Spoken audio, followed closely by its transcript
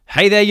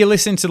Hey there, you're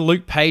listening to the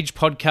Luke Page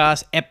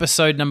podcast,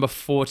 episode number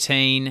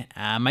 14.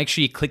 Make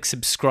sure you click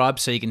subscribe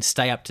so you can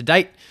stay up to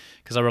date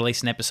because I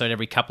release an episode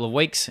every couple of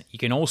weeks. You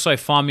can also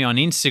find me on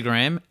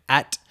Instagram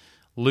at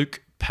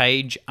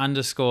LukePage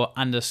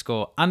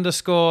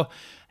 ____.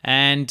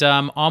 And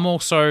I'm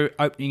also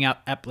opening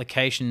up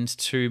applications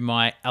to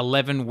my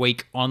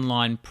 11-week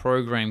online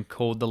program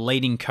called The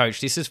Leading Coach.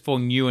 This is for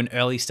new and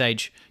early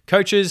stage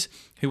coaches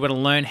who want to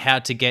learn how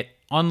to get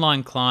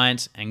online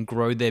clients and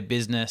grow their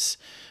business.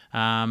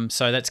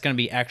 So that's going to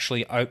be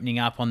actually opening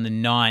up on the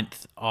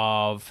 9th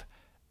of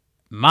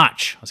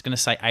March. I was going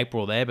to say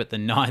April there, but the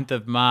 9th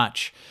of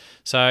March.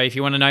 So if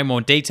you want to know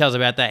more details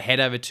about that, head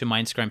over to my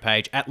Instagram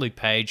page at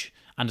LukePage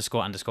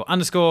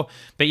 ____.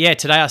 But yeah,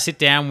 today I sit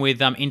down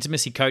with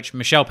intimacy coach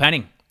Michelle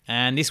Panning.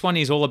 And this one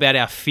is all about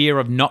our fear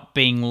of not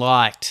being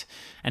liked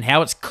and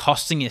how it's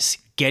costing us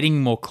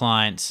getting more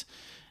clients.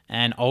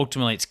 And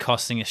ultimately it's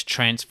costing us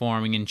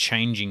transforming and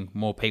changing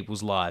more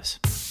people's lives.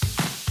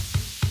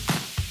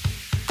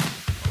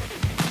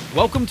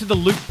 Welcome to the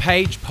Luke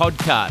Page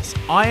podcast.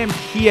 I am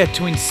here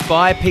to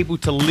inspire people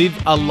to live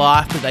a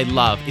life that they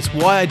love. It's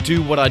why I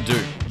do what I do.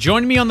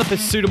 Join me on the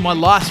pursuit of my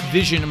life's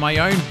vision and my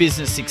own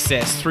business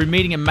success through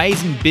meeting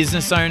amazing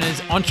business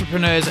owners,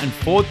 entrepreneurs, and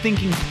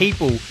forward-thinking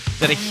people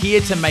that are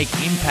here to make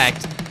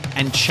impact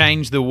and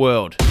change the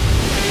world.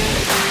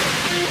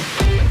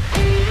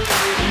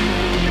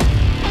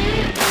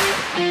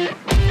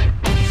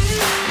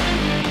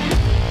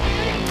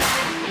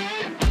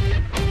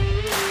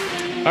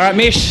 All right,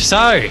 Mish.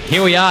 So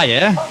here we are,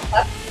 yeah?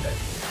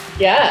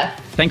 Yeah.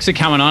 Thanks for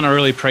coming on. I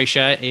really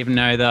appreciate it, even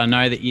though I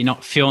know that you're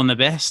not feeling the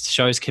best.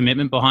 Shows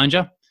commitment behind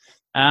you.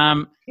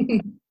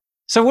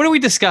 So what are we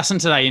discussing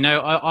today? You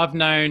know, I've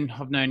known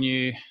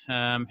you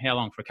how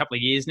long? For a couple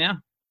of years now?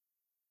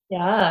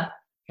 Yeah.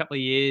 A couple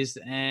of years.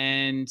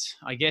 And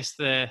I guess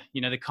the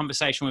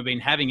conversation we've been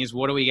having is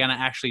what are we going to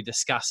actually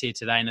discuss here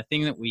today? And the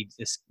thing that we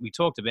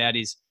talked about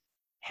is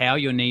how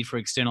your need for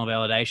external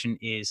validation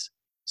is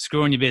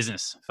screwing your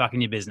business, fucking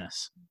your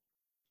business.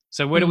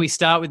 So where do we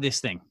start with this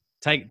thing?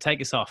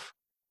 Take us off.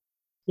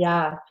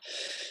 Yeah.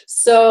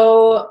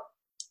 So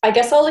I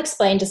guess I'll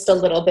explain just a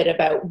little bit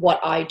about what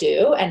I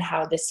do and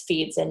how this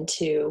feeds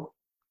into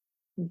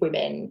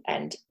women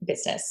and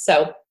business.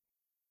 So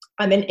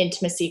I'm an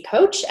intimacy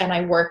coach and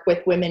I work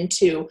with women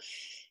to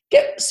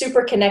get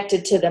super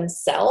connected to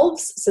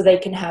themselves so they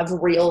can have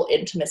real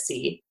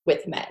intimacy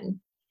with men.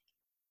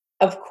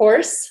 Of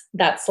course,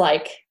 that's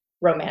like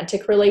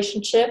romantic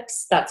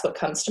relationships. That's what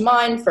comes to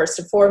mind first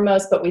and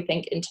foremost, but we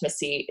think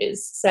intimacy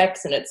is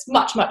sex and it's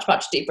much, much,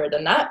 much deeper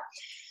than that.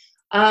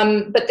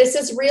 But this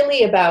is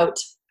really about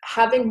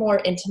having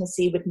more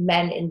intimacy with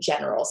men in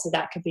general. So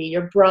that could be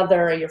your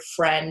brother, your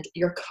friend,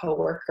 your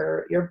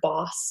coworker, your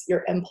boss,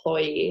 your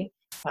employee,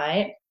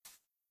 right?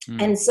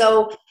 And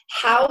so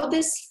how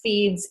this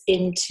feeds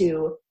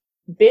into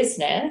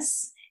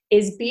business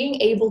is being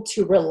able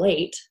to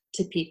relate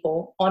to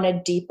people on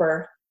a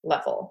deeper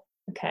level.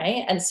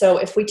 Okay. And so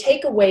if we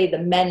take away the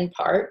men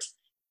part,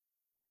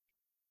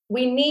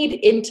 we need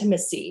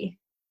intimacy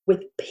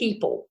with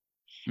people.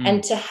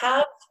 And to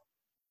have,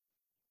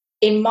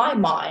 in my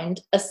mind,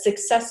 a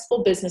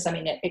successful business, I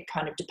mean, it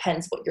kind of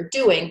depends what you're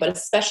doing, but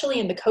especially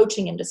in the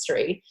coaching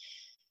industry,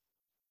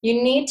 you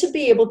need to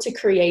be able to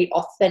create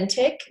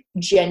authentic,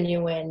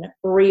 genuine,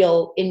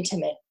 real,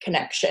 intimate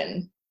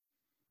connection.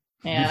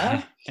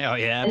 Yeah. Oh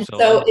yeah, and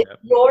absolutely. so if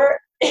you're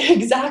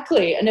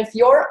exactly, and if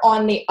you're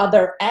on the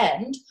other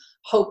end,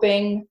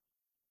 hoping,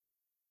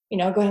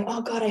 going,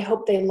 oh God, I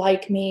hope they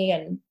like me.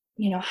 And,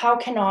 how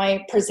can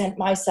I present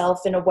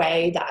myself in a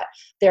way that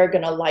they're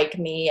going to like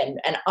me and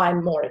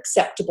I'm more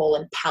acceptable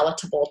and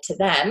palatable to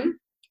them?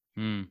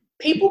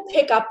 People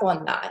pick up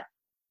on that.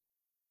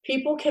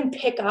 People can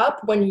pick up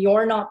when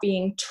you're not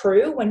being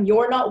true, when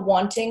you're not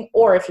wanting,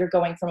 or if you're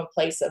going from a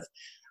place of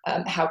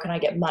how can I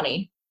get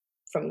money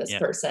from this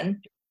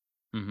person?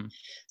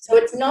 So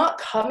it's not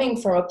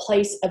coming from a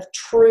place of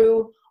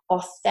true,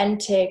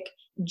 authentic,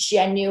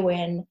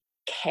 genuine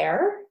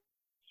care.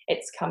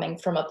 It's coming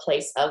from a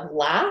place of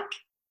lack,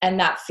 and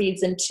that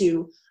feeds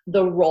into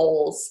the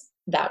roles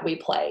that we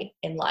play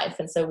in life.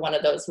 And so one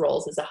of those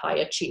roles is a high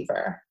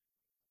achiever.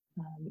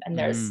 And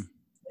there's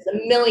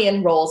a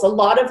million roles. A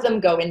lot of them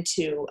go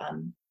into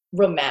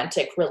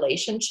romantic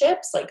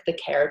relationships, like the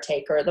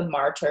caretaker, the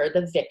martyr,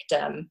 the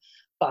victim.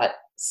 But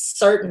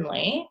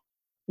certainly,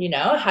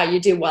 how you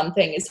do one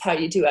thing is how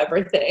you do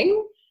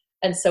everything.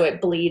 And so it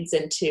bleeds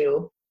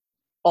into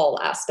all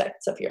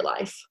aspects of your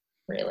life,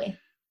 really.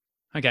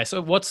 Okay,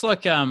 so what's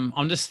like,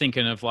 I'm just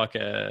thinking of like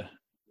a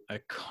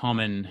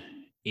common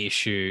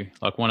issue,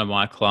 like one of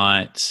my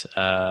clients.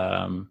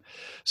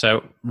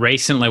 So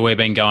recently we've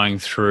been going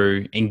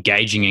through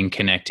engaging and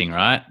connecting,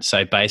 right?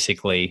 So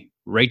basically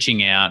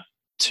reaching out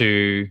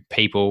to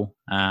people.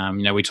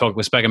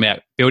 We spoke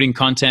about building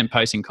content,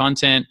 posting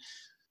content,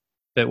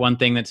 but one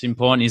thing that's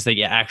important is that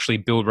you actually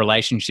build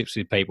relationships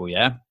with people,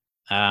 yeah?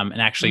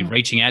 And actually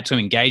reaching out to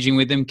them, engaging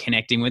with them,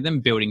 connecting with them,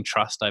 building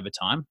trust over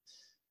time.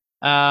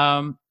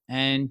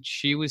 And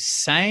she was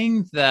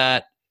saying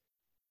that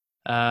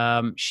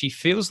She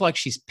feels like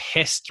she's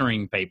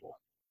pestering people.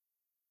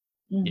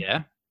 Mm.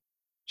 Yeah.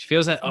 She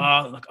feels that,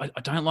 Mm. look,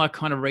 I don't like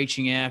kind of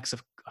reaching out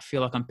because I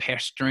feel like I'm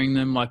pestering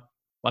them. Like,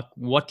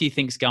 what do you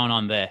think's going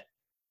on there?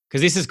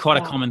 Because this is quite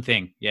a Yeah. common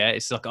thing. Yeah.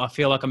 It's like, I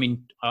feel like,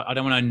 I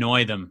don't want to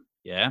annoy them.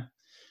 Yeah.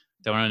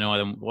 Don't want to annoy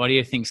them. What do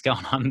you think's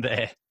going on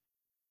there?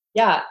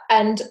 Yeah.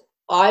 And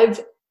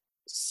I've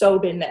so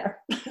been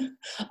there.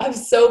 I've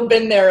so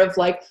been there of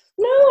like,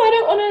 no,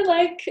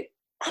 I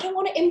don't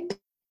want to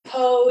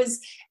impose.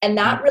 And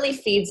that really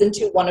feeds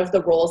into one of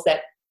the roles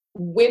that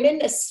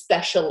women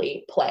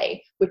especially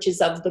play, which is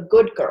of the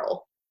good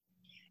girl.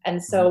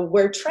 And so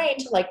we're trained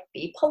to like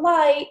be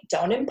polite,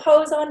 don't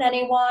impose on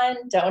anyone,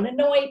 don't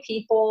annoy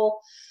people.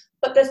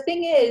 But the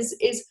thing is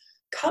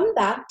come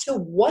back to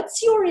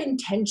what's your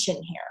intention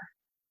here?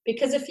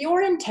 Because if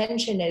your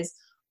intention is,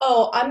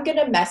 oh, I'm going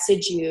to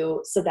message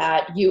you so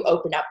that you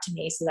open up to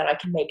me so that I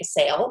can make a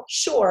sale.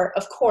 Sure,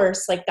 of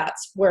course, like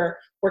that's where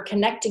we're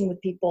connecting with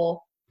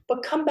people.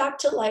 But come back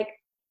to like,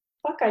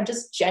 fuck, I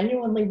just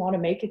genuinely want to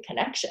make a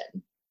connection.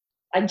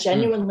 I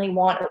genuinely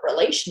want a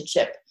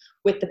relationship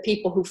with the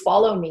people who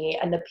follow me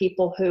and the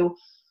people who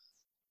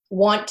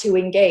want to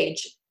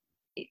engage.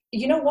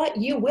 You know what?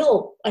 You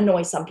will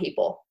annoy some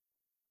people.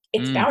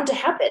 It's bound to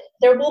happen.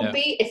 There will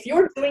be, if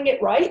you're doing it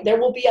right, there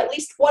will be at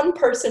least one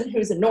person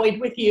who's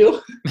annoyed with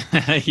you.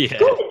 Yeah.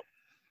 Good.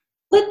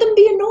 Let them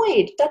be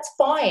annoyed. That's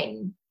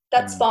fine.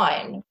 That's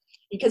fine.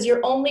 Because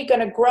you're only going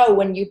to grow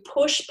when you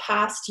push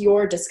past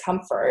your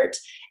discomfort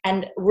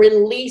and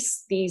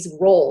release these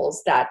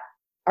roles that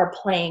are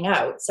playing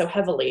out so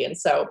heavily. And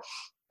so,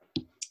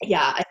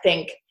 yeah, I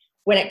think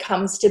when it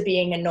comes to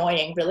being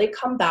annoying, really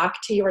come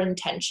back to your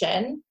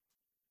intention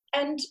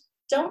and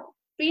don't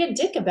be a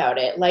dick about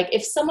it. Like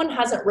if someone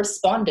hasn't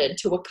responded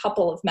to a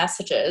couple of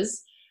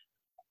messages,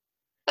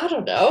 I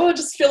don't know, I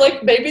just feel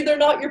like maybe they're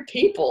not your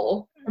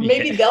people. Or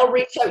maybe they'll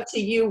reach out to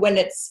you when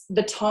it's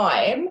the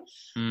time.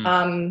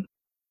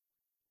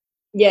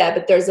 Yeah,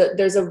 but there's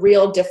a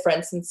real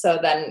difference. And so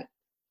then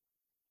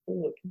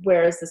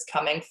where is this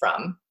coming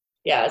from?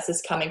 Yeah, is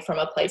this coming from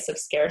a place of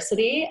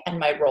scarcity and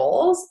my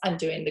roles? I'm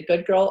doing the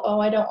good girl.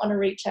 Oh, I don't want to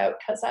reach out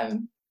because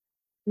I'm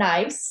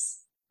nice.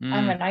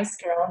 I'm a nice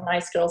girl.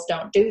 Nice girls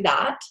don't do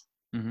that.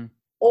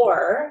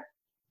 Or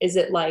is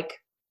it like,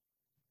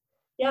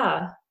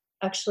 yeah,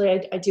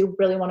 actually, I do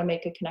really want to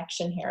make a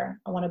connection here.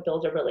 I want to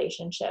build a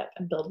relationship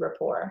and build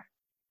rapport.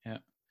 Yeah.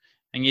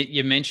 And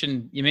you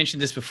mentioned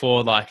this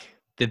before, like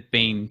they've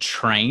been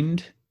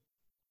trained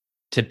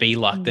to be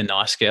like the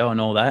nice girl and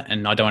all that,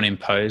 and I don't want to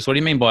impose. What do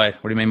you mean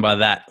by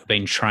that?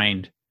 Being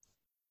trained?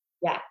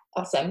 Yeah,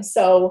 awesome.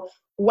 So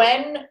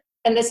and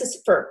this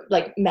is for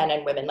like men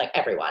and women, like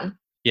everyone.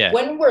 Yeah.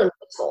 When we're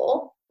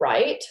little,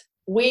 right?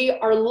 We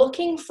are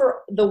looking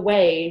for the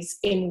ways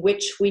in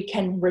which we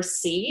can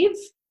receive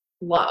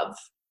love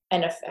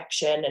and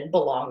affection and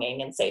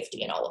belonging and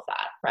safety and all of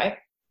that, right?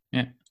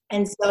 Yeah.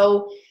 And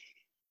so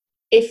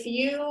if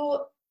you,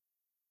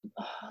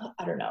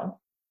 I don't know,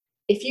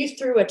 if you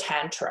threw a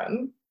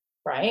tantrum,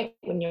 right,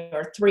 when you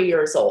were 3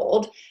 years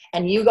old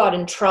and you got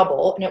in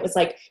trouble and it was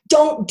like,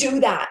 don't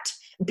do that,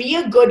 be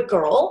a good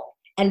girl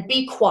and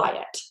be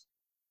quiet,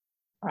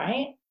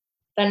 right?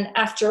 Then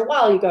after a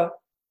while you go,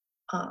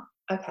 oh,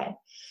 okay.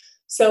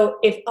 So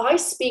if I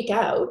speak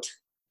out,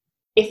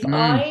 if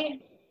I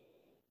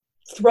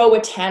throw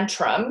a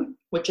tantrum,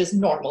 which is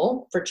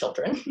normal for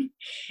children,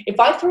 if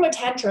I throw a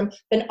tantrum,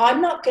 then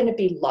I'm not going to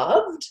be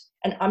loved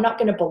and I'm not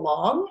going to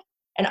belong.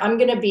 And I'm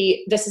going to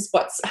be, this is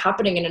what's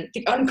happening in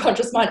the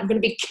unconscious mind, I'm going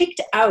to be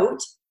kicked out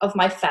of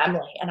my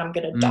family and I'm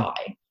going to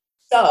die.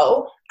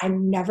 So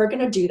I'm never going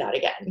to do that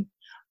again.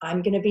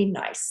 I'm going to be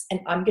nice and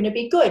I'm going to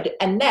be good.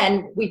 And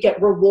then we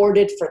get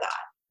rewarded for that.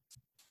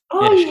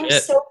 Oh, you are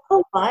so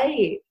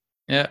polite.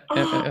 Yeah.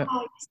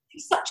 You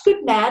such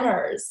good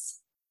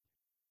manners.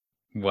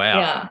 Wow.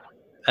 Yeah.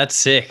 That's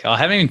sick. I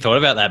haven't even thought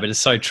about that, but it's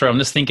so true. I'm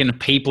just thinking of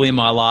people in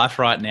my life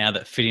right now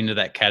that fit into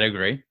that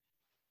category.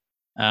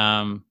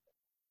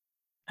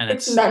 And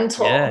it's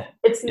mental. Yeah,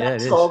 it's yeah,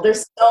 mental.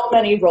 There's so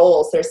many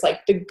roles. There's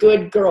like the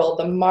good girl,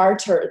 the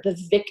martyr, the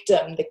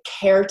victim, the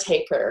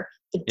caretaker,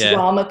 the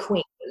drama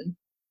queen.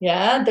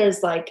 Yeah.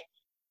 There's like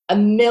a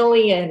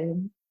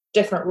million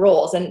different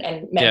roles and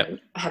men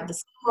have the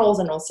same roles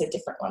and also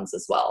different ones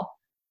as well.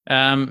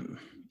 Would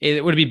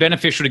it be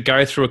beneficial to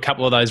go through a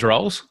couple of those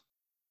roles?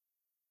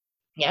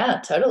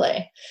 Yeah,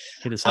 totally.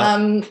 Hit us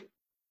up.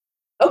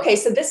 Okay.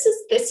 So this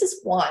is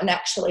one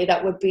actually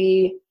that would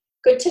be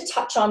good to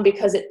touch on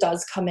because it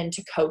does come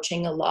into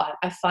coaching a lot.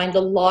 I find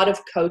a lot of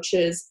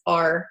coaches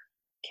are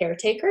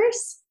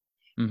caretakers,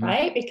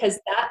 right? Because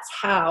that's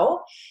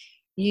how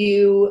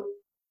you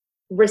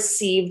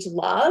received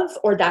love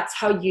or that's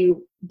how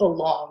you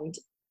belonged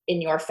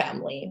in your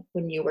family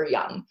when you were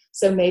young.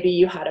 So maybe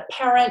you had a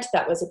parent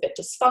that was a bit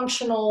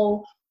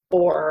dysfunctional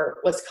or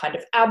was kind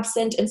of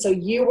absent. And so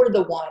you were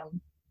the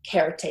one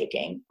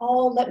caretaking.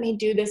 Oh, let me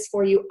do this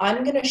for you.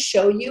 I'm going to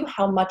show you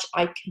how much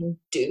I can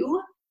do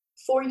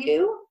for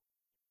you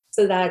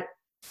so that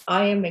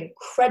I am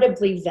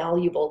incredibly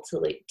valuable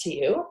to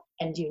you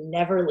and you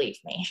never leave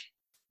me.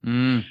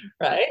 Mm.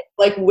 Right?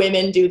 Like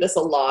women do this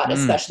a lot, Mm.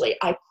 especially.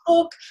 I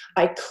cook,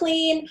 I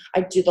clean,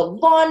 I do the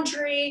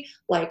laundry,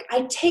 like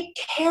I take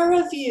care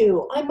of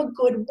you. I'm a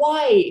good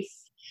wife,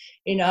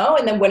 you know?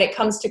 And then when it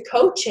comes to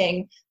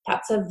coaching,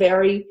 that's a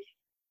very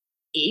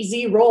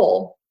easy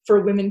role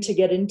for women to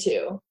get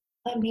into.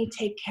 Let me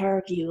take care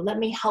of you. Let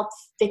me help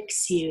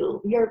fix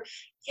you.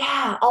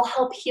 I'll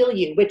help heal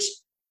you, which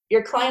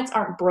your clients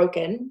aren't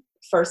broken,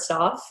 first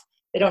off.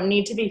 They don't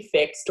need to be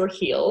fixed or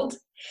healed.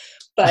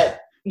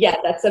 But yeah,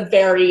 that's a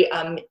very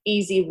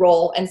easy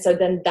role. And so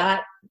then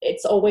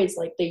it's always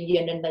like the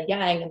yin and the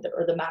yang,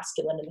 or the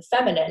masculine and the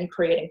feminine,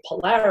 creating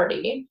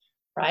polarity,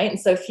 right? And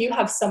so if you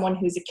have someone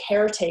who's a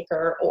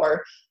caretaker,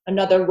 or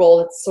another role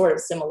that's sort of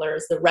similar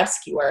is the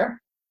rescuer,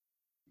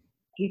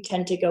 you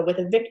tend to go with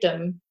a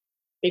victim,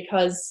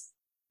 because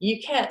you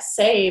can't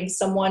save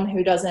someone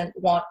who doesn't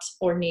want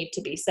or need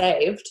to be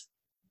saved,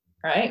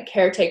 right?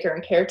 Caretaker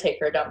and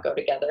caretaker don't go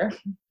together,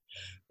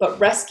 but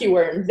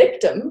rescuer and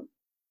victim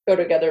go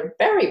together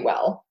very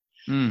well.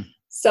 Mm.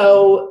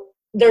 So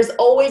there's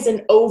always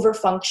an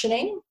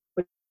over-functioning,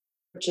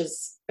 which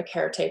is a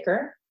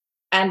caretaker,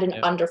 and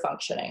an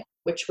under-functioning,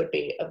 which would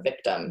be a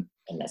victim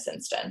in this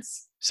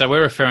instance. So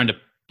we're referring to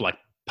like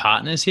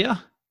partners here?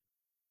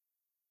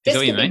 This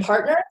could be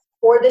partners,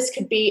 or this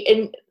could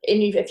be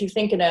if you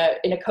think in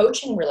a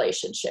coaching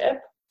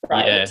relationship,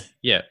 right?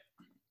 Yeah.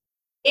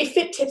 If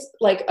it tips,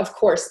 like, of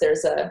course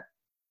there's a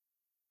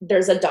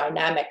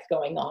dynamic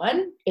going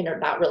on in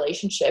that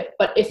relationship,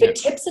 but if it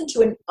tips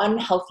into an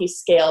unhealthy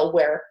scale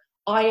where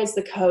I, as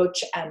the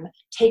coach, am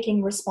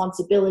taking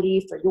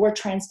responsibility for your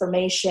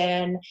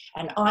transformation,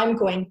 and I'm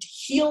going to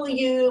heal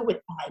you with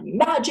my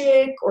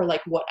magic, or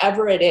like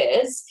whatever it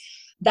is,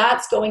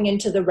 that's going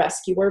into the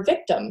rescuer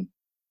victim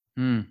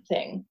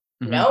thing.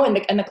 You know, and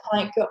the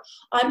client go,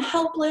 I'm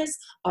helpless,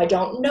 I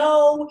don't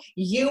know,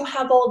 you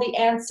have all the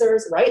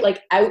answers, right?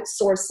 Like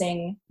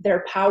outsourcing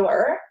their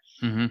power.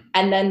 And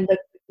then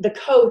the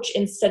coach,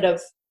 instead of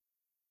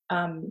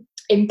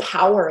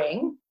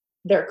empowering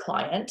their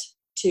client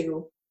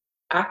to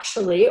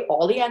actually,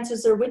 all the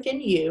answers are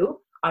within you,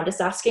 I'm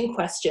just asking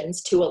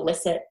questions to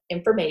elicit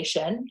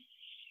information.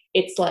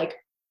 It's like,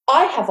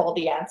 I have all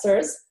the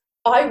answers,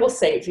 I will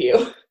save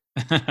you.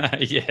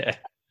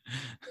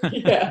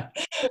 Yeah,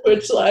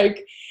 which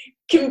like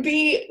can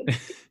be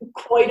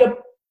quite a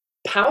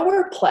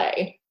power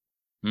play,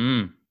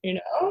 you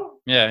know?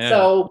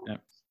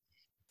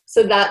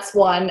 So that's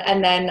one.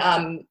 And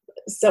then,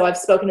 so I've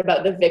spoken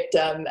about the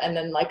victim, and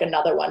then like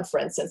another one, for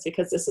instance,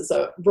 because this is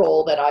a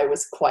role that I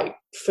was quite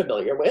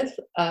familiar with,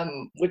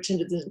 which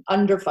is an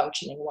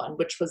under-functioning one,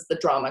 which was the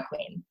drama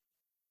queen.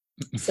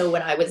 So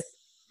when I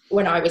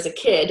was a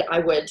kid, I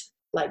would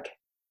like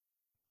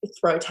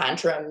throw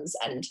tantrums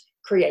and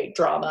create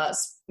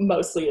dramas.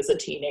 Mostly as a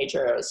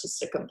teenager, I was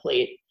just a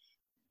complete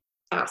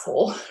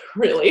asshole,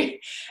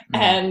 really.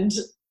 And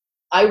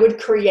I would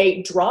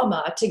create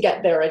drama to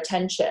get their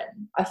attention.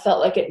 I felt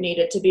like it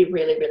needed to be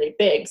really, really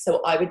big.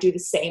 So I would do the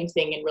same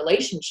thing in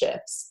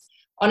relationships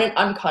on an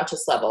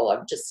unconscious level. I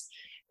would just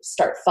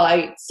start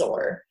fights,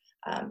 or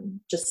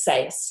just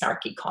say a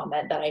snarky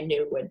comment that I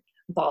knew would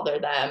bother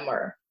them,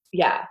 or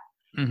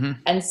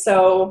And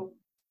so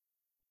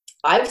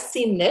I've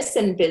seen this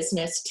in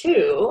business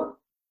too.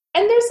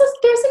 And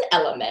there's an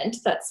element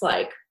that's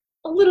like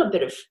a little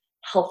bit of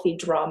healthy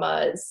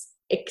drama is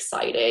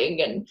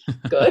exciting and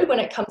good when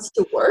it comes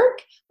to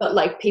work, but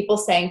like people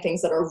saying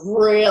things that are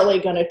really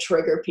going to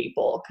trigger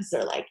people, because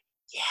they're like,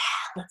 yeah,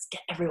 let's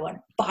get everyone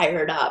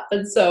fired up.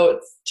 And so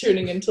it's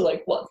tuning into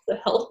like, what's the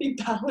healthy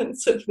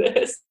balance of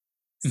this?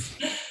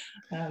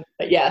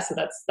 But yeah, so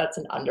that's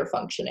an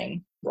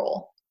under-functioning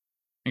role.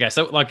 Okay,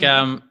 so like,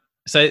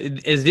 so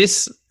is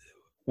this,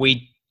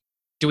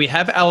 do we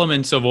have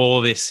elements of all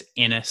of this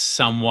in us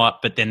somewhat,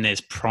 but then there's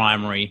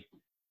primary,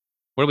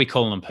 what do we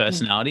call them,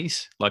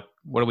 personalities? Like,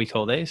 what do we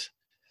call these?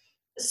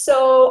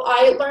 So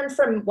I learned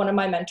from one of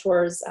my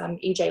mentors,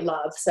 EJ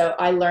Love. So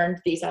I learned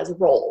these as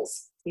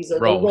roles. These are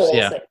the roles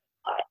that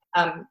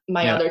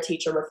my other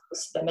teacher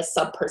refers to them as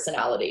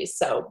sub-personalities.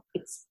 So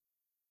it's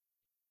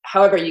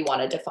however you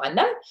want to define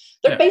them.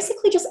 They're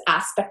basically just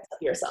aspects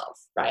of yourself,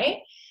 right?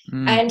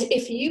 And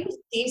if you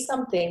see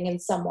something in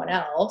someone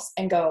else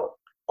and go,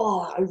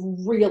 oh, I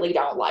really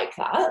don't like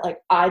that, like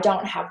I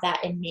don't have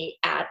that in me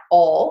at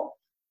all,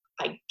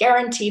 I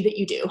guarantee that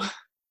you do.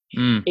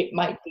 It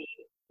might be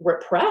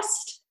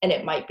repressed, and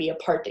it might be a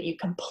part that you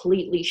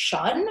completely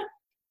shun,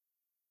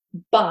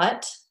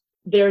 but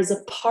there's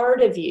a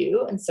part of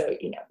you. And so,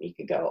 you know, you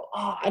could go,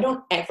 oh, I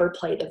don't ever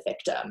play the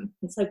victim.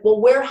 It's like, well,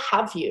 where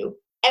have you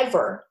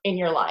ever in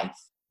your life?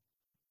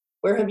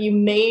 Where have you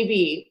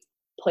maybe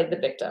played the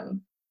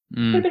victim?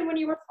 Could have been when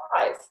you were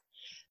 5.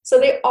 So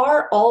they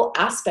are all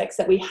aspects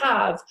that we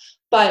have.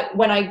 But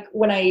when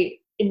I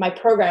in my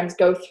programs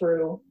go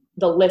through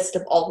the list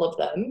of all of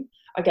them,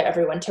 I get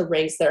everyone to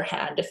raise their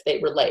hand if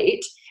they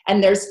relate.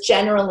 And there's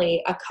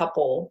generally a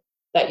couple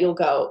that you'll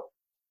go,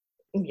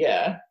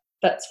 yeah,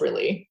 that's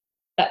me.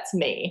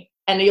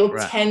 And you'll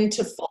Right. tend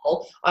to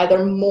fall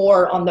either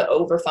more on the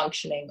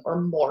over-functioning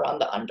or more on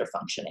the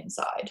under-functioning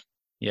side.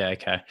 Yeah.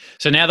 Okay.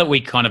 So now that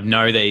we kind of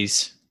know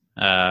these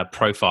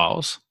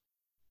profiles,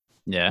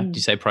 yeah, do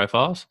you say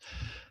profiles?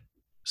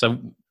 So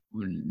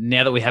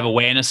now that we have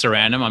awareness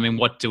around them, I mean,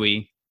 what do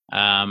we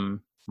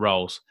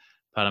roles?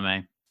 Pardon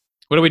me.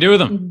 What do we do with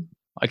them?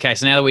 Mm-hmm. Okay,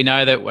 so now that we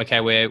know that,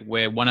 okay,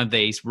 we're one of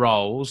these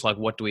roles, like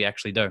what do we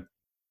actually do?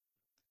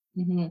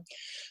 Mm-hmm.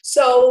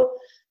 So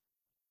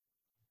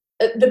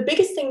the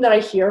biggest thing that I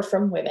hear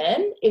from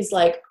women is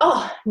like,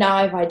 oh, now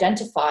I've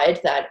identified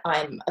that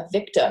I'm a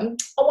victim.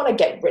 I want to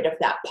get rid of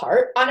that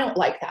part. I don't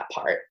like that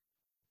part.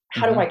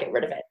 How do I get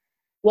rid of it?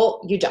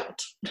 Well, you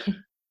don't.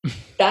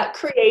 That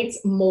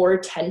creates more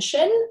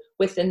tension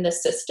within the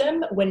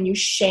system when you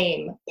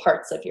shame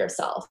parts of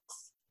yourself.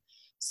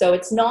 So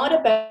it's not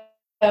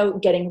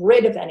about getting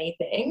rid of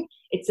anything.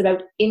 It's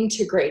about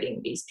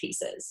integrating these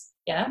pieces.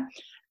 Yeah.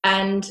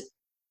 And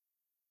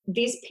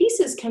these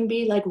pieces can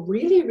be like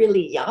really,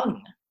 really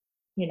young,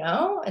 you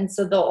know? And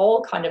so they'll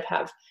all kind of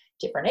have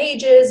different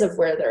ages of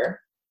where they're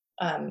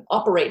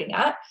operating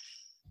at.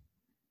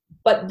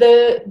 But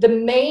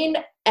the main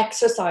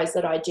exercise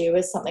that I do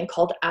is something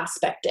called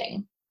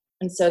aspecting.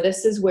 And so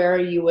this is where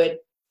you would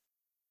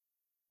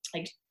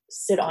like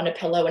sit on a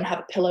pillow and have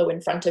a pillow in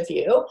front of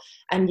you,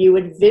 and you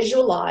would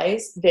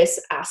visualize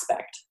this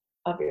aspect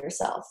of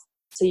yourself.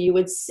 So you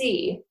would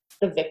see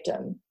the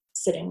victim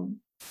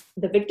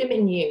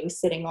in you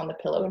sitting on the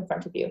pillow in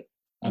front of you,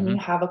 and you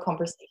have a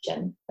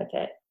conversation with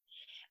it.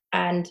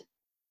 And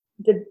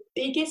the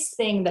biggest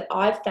thing that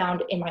I've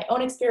found in my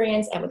own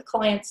experience and with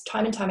clients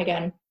time and time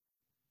again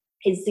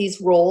is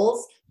these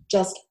roles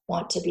just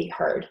want to be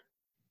heard.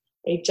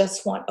 They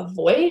just want a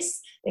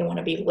voice. They want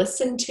to be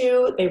listened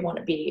to. They want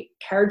to be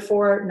cared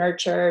for,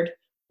 nurtured,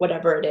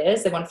 whatever it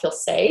is. They want to feel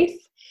safe.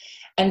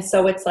 And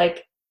so it's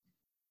like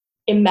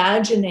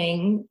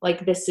imagining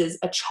like this is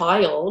a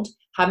child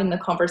having the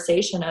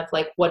conversation of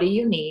like, what do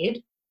you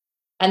need?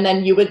 And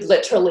then you would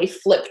literally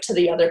flip to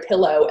the other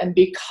pillow and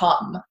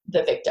become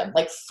the victim,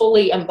 like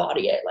fully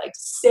embody it, like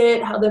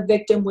sit how the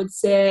victim would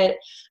sit,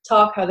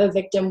 talk how the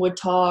victim would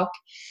talk,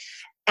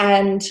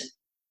 and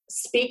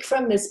speak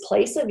from this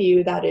place of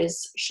you that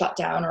is shut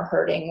down or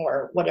hurting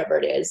or whatever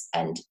it is,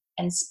 and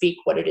speak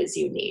what it is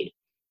you need.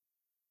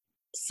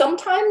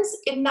 Sometimes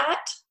in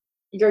that,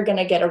 you're going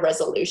to get a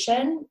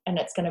resolution and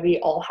it's going to be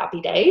all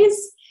happy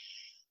days.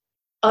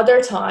 Other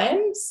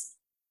times,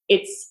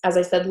 it's, as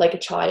I said, like a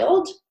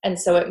child. And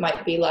so it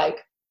might be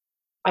like,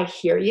 I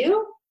hear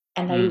you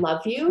and I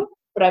love you,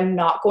 but I'm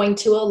not going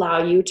to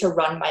allow you to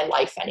run my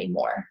life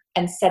anymore,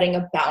 and setting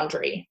a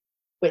boundary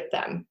with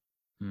them.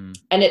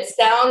 And it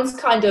sounds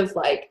kind of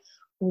like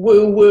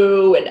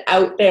woo-woo and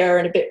out there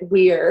and a bit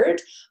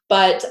weird,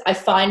 but I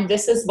find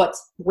this is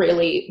what's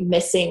really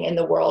missing in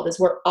the world, is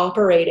we're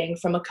operating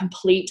from a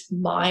complete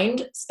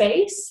mind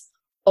space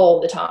all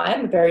the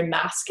time, very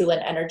masculine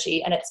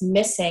energy, and it's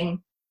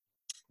missing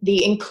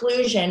the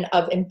inclusion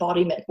of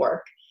embodiment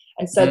work.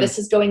 And so this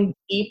is going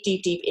deep,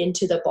 deep, deep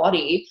into the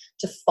body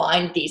to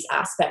find these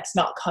aspects,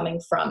 not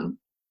coming from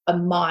a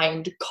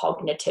mind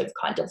cognitive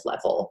kind of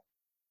level.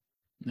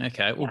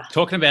 Okay. Well,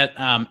 talking about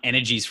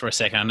energies for a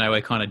second, I know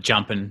we're kind of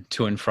jumping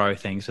to and fro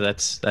things, so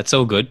that's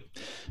all good.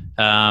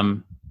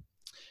 What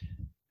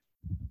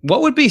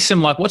would be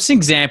some, like, what's an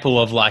example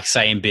of, like,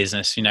 say in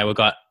business, you know, we've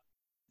got,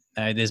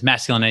 there's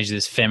masculine energy,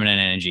 there's feminine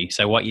energy.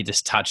 So what you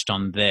just touched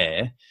on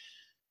there,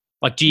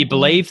 like, do you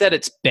believe that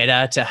it's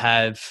better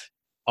to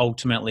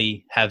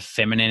ultimately have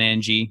feminine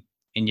energy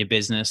in your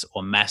business,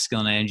 or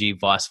masculine energy,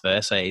 vice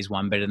versa? Is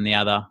one better than the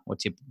other?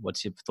 What's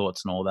your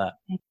thoughts on all that?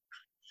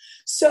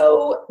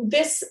 So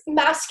this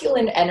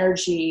masculine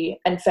energy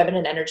and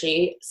feminine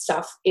energy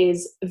stuff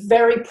is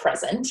very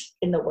present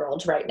in the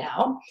world right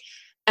now.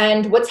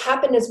 And what's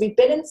happened is we've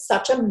been in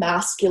such a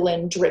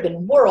masculine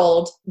driven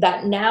world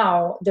that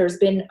now there's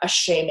been a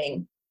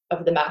shaming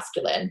of the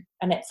masculine.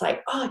 And it's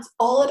like, oh, it's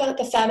all about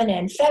the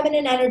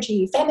feminine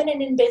energy,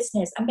 feminine in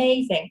business,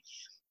 amazing.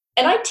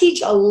 And I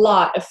teach a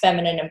lot of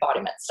feminine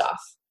embodiment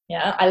stuff.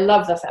 Yeah, I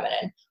love the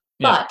feminine,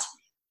 but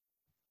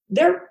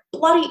they're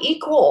bloody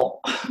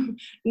equal.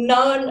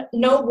 No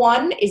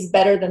one is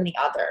better than the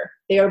other.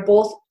 They are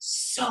both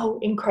so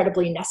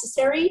incredibly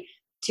necessary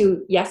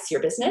to, yes,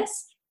 your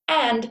business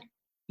and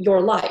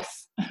your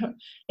life.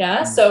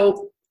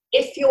 So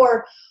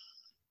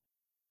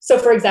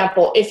for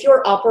example, if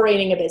you're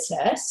operating a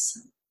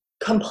business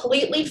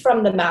completely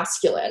from the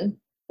masculine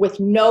with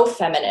no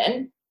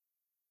feminine,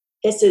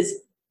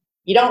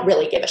 you don't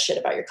really give a shit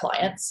about your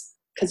clients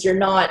because you're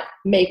not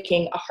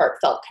making a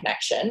heartfelt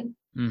connection.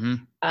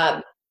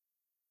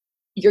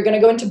 You're going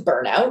to go into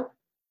burnout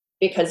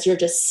because you're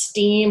just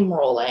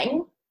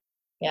steamrolling.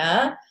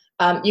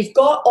 You've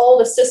got all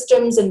the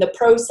systems and the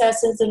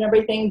processes and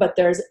everything, but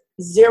there's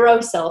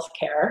zero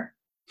self-care.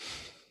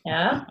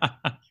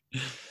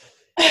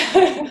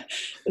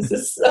 This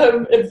is,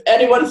 if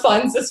anyone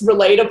finds this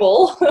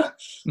relatable,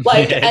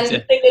 and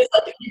the thing is,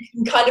 like, you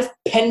can kind of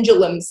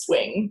pendulum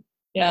swing.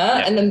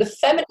 And then the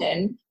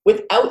feminine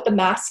without the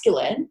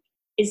masculine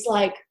is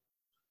like,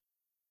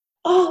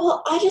 oh,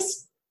 well,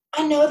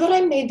 I know that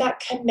I made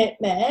that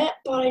commitment,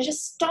 but I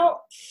just don't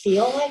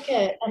feel like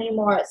it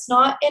anymore. It's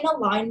not in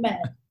alignment.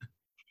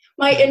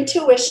 My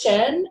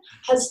intuition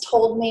has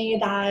told me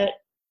that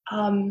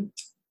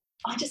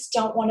I just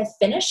don't want to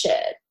finish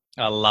it.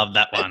 I love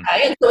that one.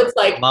 Okay. And so it's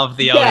like, Love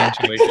the old yeah,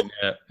 intuition.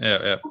 Yeah,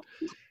 yeah,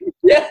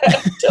 yeah.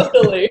 yeah,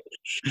 totally.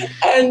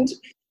 And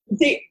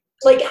the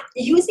like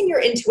using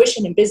your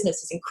intuition in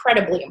business is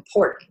incredibly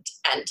important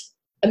and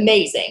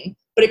amazing,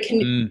 but it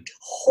can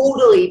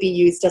totally be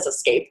used as a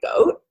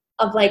scapegoat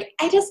of like,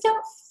 I just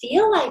don't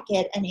feel like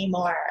it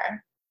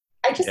anymore.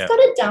 I just got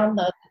a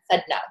download that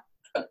said no.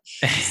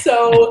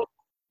 So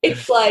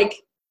it's like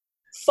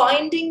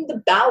finding the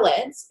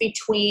balance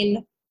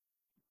between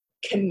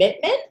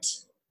commitment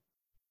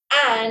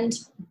and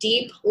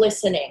deep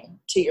listening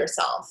to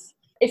yourself.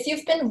 If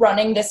you've been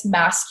running this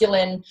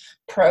masculine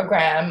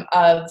program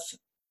of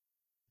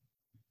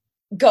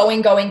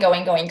going,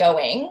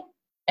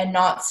 and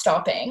not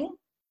stopping,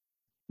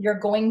 you're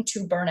going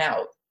to burn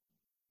out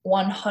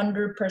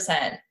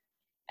 100%.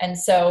 And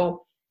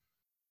so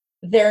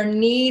there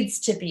needs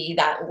to be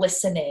that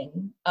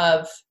listening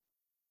of,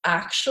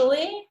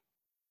 actually,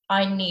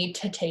 I need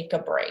to take a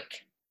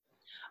break.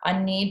 I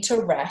need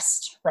to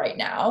rest right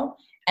now,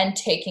 and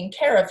taking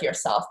care of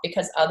yourself,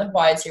 because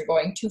otherwise you're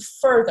going to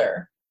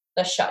further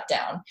the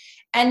shutdown.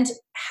 And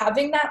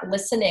having that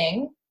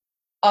listening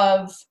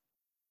of,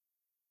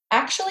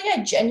 actually,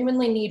 I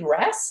genuinely need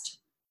rest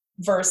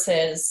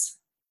versus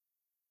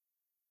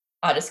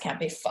I just can't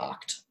be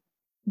fucked.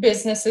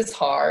 Business is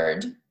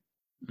hard.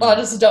 I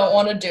just don't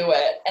want to do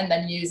it. And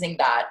then using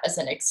that as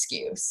an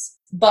excuse.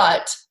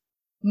 But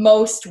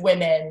most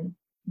women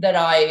that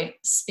I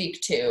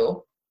speak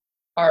to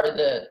are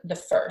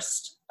the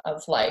first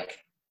of like,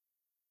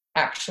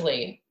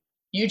 actually,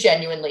 you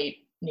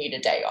genuinely need a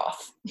day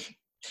off.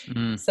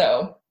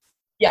 So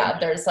yeah,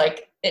 there's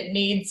like, it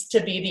needs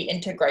to be the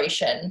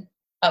integration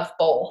of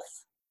both.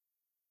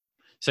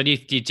 So do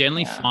you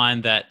generally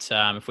find that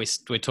if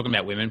we're talking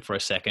about women for a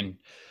second,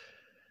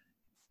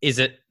 is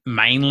it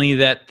mainly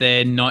that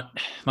they're not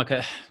like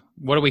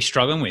what are we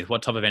struggling with?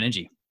 What type of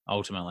energy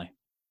ultimately?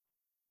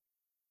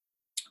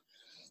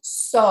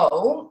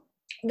 So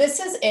this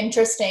is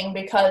interesting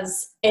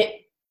because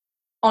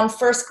on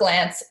first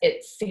glance,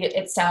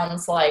 it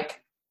sounds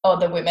like, oh,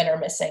 the women are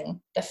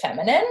missing the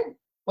feminine,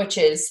 which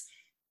is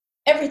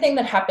everything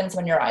that happens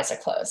when your eyes are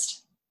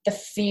closed. The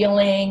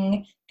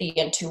feeling, the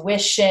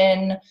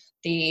intuition,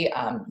 the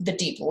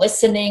deep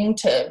listening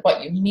to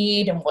what you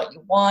need and what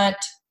you want.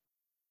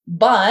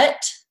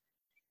 But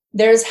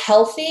there's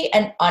healthy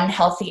and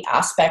unhealthy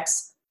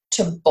aspects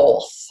to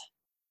both.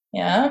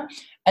 Yeah.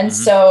 And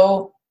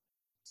so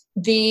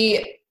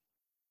the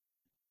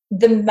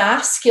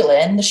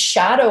masculine, the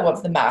shadow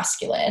of the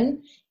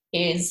masculine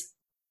is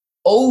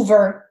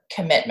over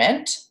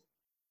committing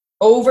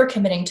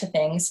to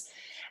things,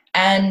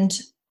 and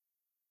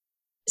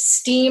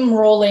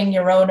steamrolling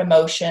your own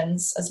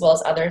emotions as well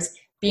as others,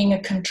 being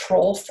a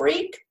control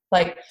freak.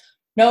 Like,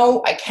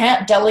 no, I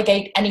can't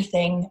delegate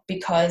anything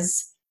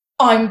because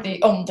I'm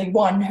the only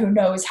one who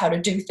knows how to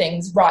do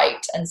things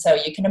right. And so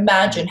you can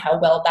imagine how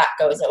well that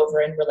goes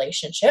over in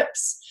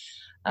relationships.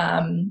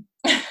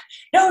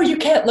 No, you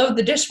can't load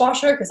the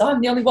dishwasher because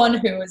I'm the only one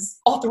who is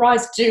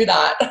authorized to do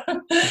that.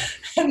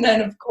 And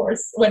then, of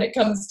course, when it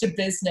comes to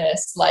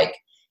business, like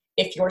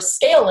if you're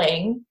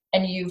scaling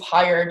and you've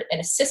hired an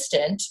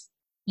assistant,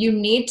 you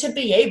need to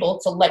be able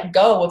to let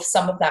go of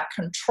some of that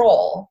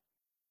control,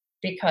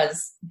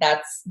 because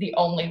that's the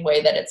only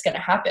way that it's going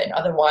to happen.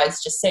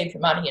 Otherwise, just save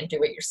your money and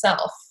do it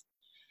yourself.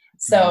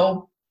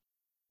 So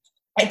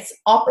it's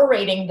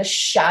operating the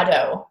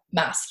shadow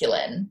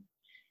masculine.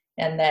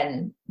 And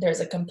then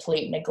there's a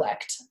complete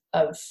neglect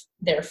of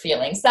their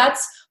feelings.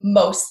 That's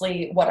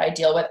mostly what I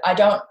deal with.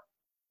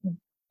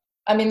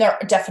 There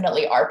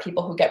definitely are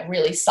people who get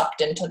really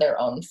sucked into their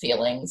own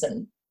feelings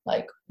and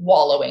like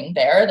wallowing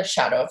there, the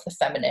shadow of the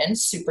feminine,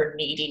 super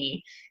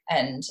needy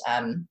and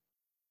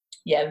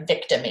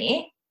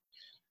victim-y.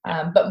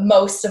 But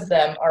most of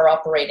them are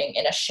operating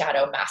in a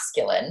shadow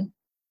masculine.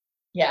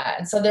 Yeah.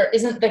 And so there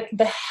isn't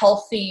the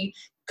healthy,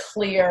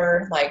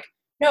 clear, like,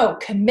 no,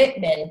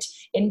 commitment,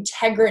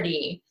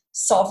 integrity,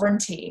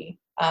 sovereignty,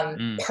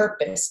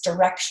 purpose,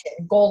 direction,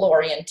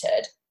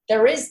 goal-oriented.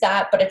 There is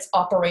that, but it's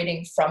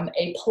operating from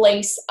a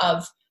place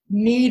of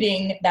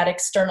needing that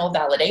external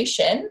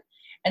validation.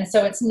 And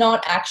so it's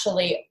not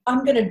actually,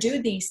 I'm going to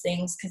do these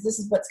things because this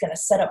is what's going to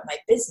set up my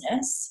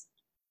business.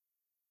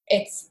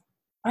 It's,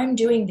 I'm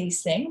doing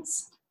these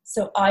things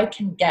so I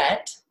can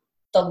get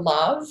the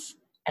love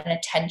and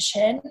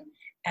attention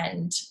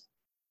and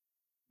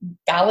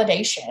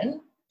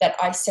validation that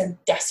I so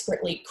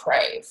desperately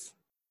crave.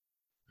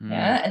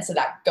 Yeah. And so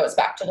that goes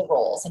back to the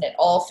roles, and it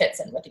all fits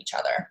in with each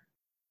other.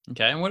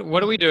 Okay. And what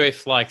do we do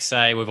if, like,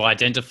 say we've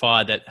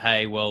identified that,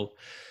 hey, well,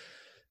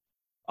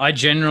 I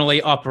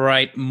generally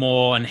operate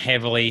more and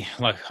heavily,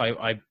 like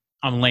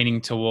I'm leaning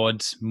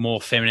towards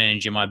more feminine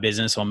energy in my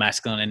business, or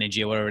masculine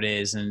energy, or whatever it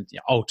is. And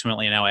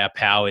ultimately, our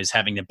power is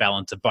having the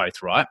balance of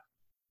both, right?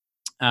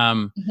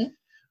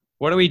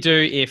 What do we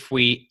do if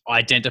we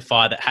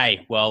identify that,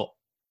 hey, well,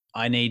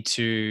 I need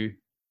to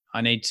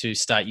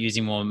start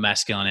using more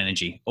masculine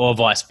energy, or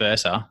vice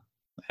versa?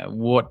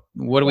 What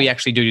do we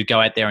actually do to go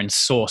out there and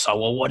source? Oh,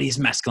 well, what is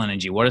masculine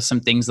energy? What are some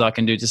things that I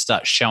can do to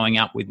start showing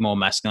up with more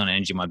masculine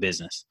energy in my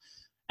business,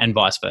 and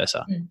vice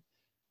versa?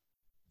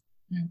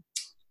 Mm-hmm.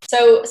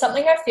 So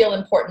something I feel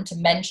important to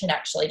mention,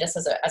 actually, just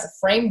as a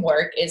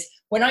framework, is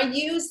when I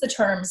use the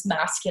terms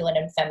masculine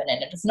and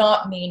feminine, it does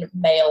not mean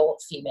male,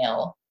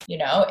 female. You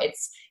know,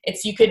 it's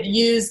you could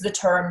use the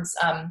terms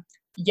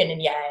yin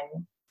and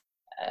yang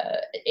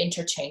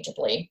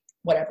interchangeably,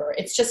 whatever.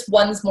 It's just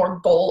one's more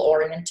goal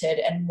oriented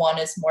and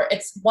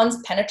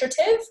one's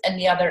penetrative and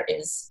the other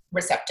is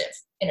receptive,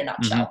 in a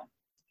nutshell.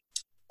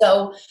 Mm-hmm.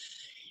 So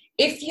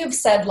if you've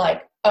said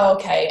like, oh,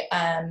 okay,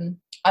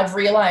 I've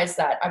realized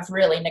that I've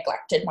really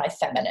neglected my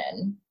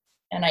feminine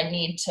and I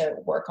need to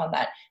work on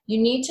that.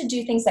 You need to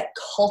do things that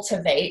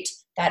cultivate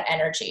that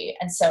energy.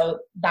 And so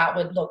that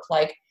would look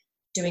like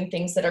doing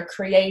things that are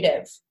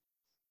creative,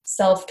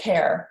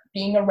 self-care,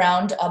 being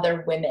around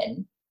other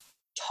women,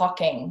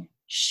 talking,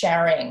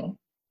 sharing,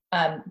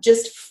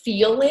 just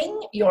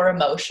feeling your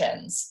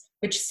emotions,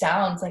 which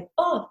sounds like,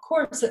 oh, of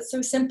course, it's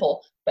so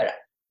simple. But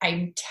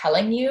I'm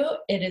telling you,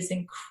 it is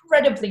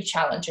incredibly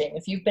challenging.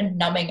 If you've been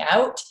numbing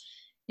out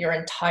your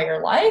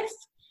entire life,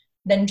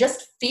 then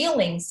just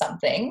feeling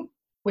something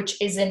which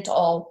isn't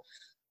all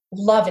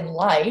love and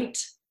light,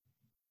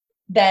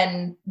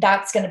 then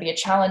that's going to be a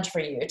challenge for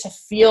you to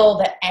feel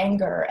the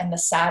anger and the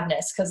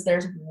sadness, because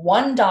there's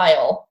one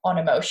dial on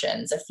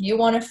emotions. If you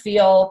want to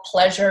feel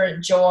pleasure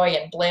and joy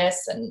and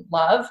bliss and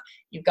love,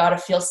 you've got to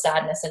feel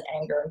sadness and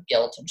anger and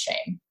guilt and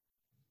shame.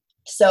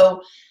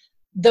 So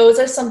those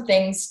are some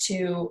things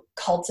to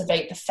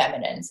cultivate the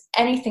feminines.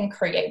 Anything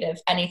creative,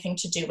 anything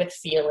to do with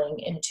feeling,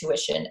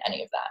 intuition,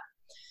 any of that.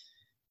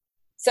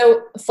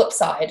 So flip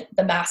side,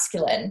 the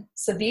masculine.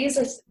 So these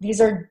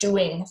are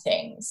doing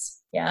things.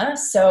 Yeah.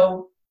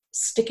 So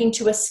sticking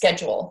to a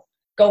schedule,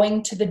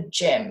 going to the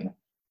gym,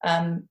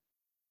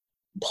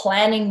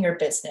 planning your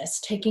business,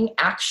 taking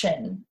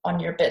action on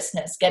your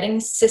business, getting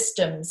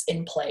systems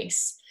in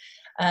place.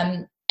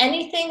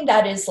 Anything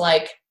that is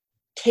like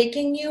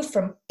taking you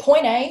from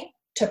point A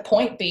to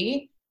point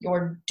B,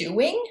 you're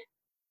doing,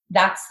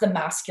 that's the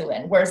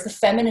masculine. Whereas the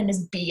feminine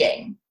is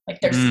being.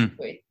 Like there's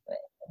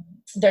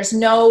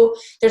no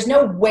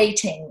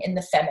waiting in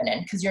the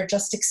feminine, because you're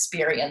just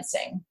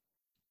experiencing.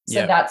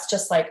 So that's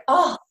just like,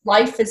 oh,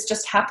 life is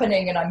just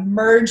happening and I'm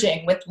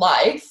merging with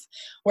life.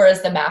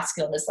 Whereas the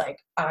masculine is like,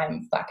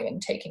 I'm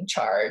fucking taking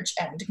charge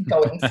and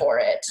going for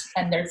it.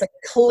 And there's a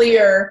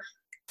clear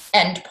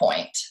end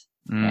point.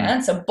 Yeah?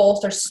 And so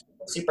both are super,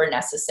 super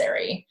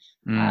necessary.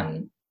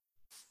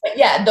 But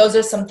yeah, those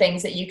are some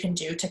things that you can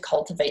do to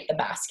cultivate the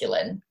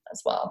masculine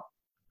as well.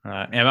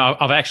 Right. And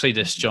I've actually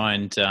just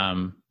joined,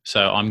 so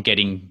I'm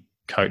getting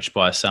coached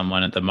by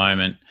someone at the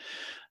moment.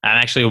 And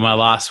actually my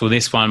last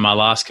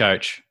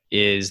coach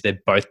is,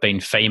 they've both been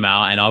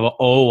female, and I've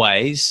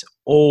always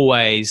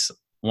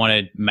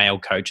wanted male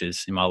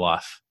coaches in my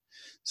life.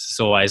 It's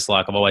always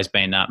like, I've always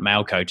been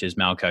male coaches.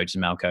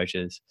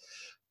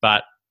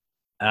 But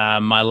I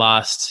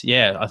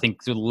think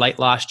late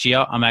last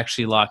year, I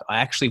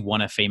actually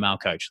want a female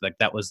coach. Like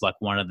that was like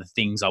one of the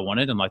things I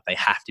wanted. I'm like, they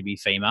have to be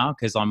female,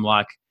 because I'm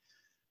like,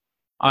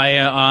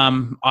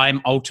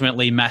 I'm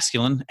ultimately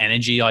masculine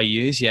energy I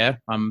use. Yeah.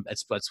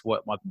 It's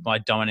what my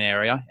dominant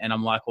area. And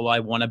I'm like, well, I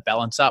want to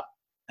balance up.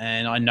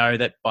 And I know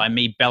that by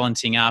me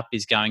balancing up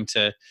is going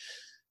to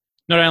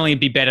not only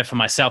be better for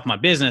myself, my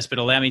business, but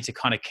allow me to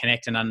kind of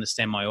connect and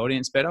understand my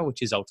audience better,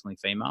 which is ultimately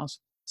females.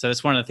 So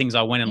that's one of the things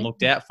I went and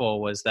looked out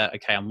for, was that,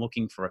 okay, I'm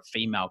looking for a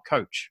female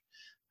coach.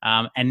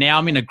 And now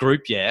I'm in a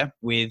group,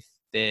 with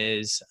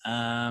there's,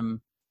 I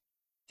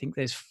think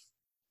there's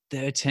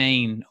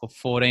 13 or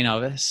 14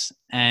 of us,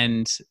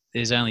 and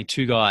there's only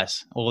 2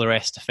 guys, all the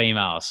rest are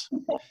females.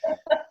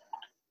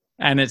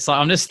 And it's like,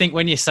 I'm just thinking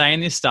when you're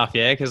saying this stuff,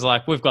 because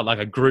like we've got like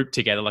a group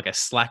together, like a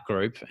Slack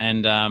group,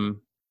 and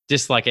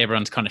just like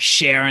everyone's kind of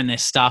sharing their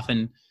stuff,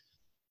 and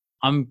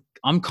I'm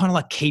kind of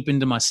like keeping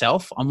to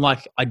myself. I'm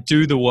like, I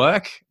do the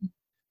work,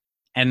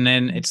 and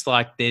then it's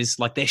like there's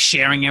like they're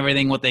sharing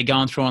everything, what they're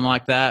going through and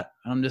like that.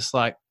 And I'm just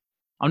like,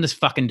 I'm just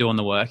fucking doing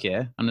the work.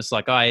 I'm just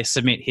like, I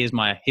submit, here's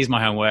my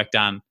homework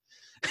done.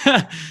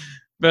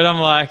 But I'm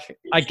like,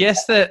 I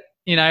guess that,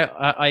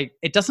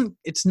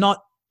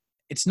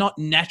 it's not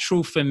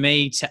natural for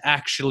me to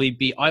actually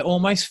be, I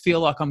almost feel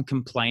like I'm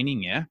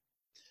complaining.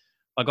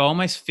 Like I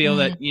almost feel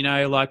that,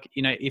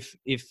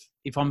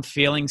 if I'm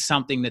feeling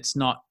something that's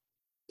not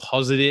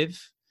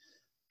positive,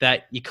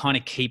 that you kind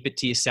of keep it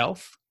to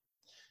yourself.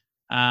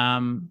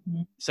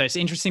 So it's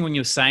interesting when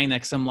you're saying that,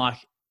 because I'm like,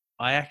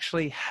 I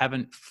actually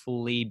haven't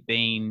fully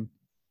been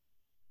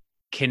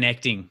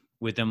connecting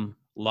with them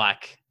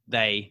like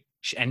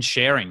and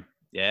sharing.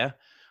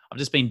 I've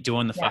just been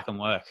doing the fucking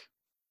work,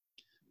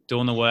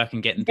 doing the work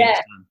and getting things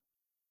done.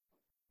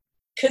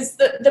 Because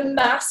the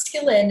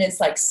masculine is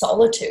like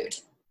solitude,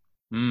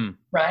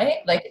 right?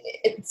 Like,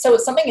 so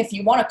it's something, if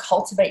you want to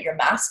cultivate your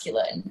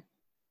masculine,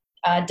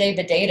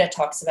 David Data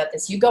talks about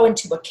this. You go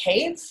into a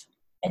cave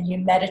and you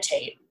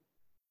meditate.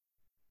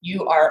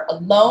 You are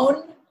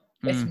alone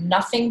with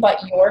nothing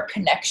but your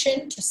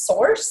connection to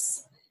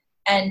source.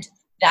 And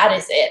that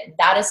is it.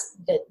 That is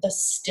the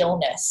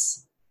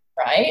stillness,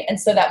 right? And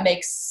so that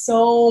makes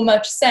so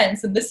much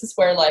sense. And this is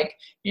where, like,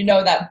 you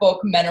know, that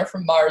book, Men Are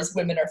From Mars,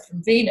 Women Are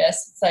From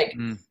Venus. It's like,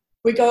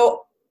 we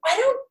go, I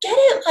don't get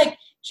it. Like,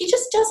 he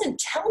just doesn't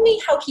tell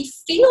me how he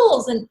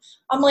feels. And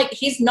I'm like,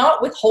 he's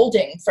not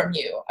withholding from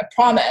you. I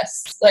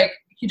promise. Like,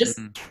 he just,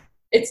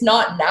 it's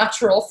not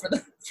natural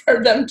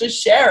for them to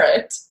share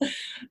it.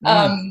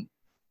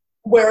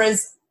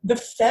 Whereas the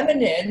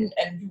feminine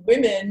and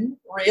women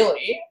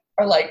really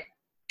are like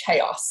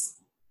chaos.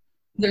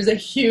 There's a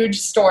huge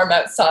storm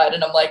outside,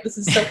 and I'm like, this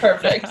is so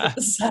perfect that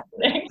this is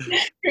happening,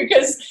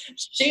 because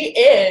she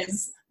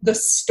is the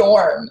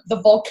storm,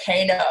 the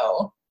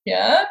volcano.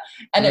 Yeah.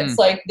 And it's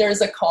like,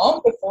 there's a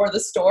calm before the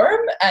storm,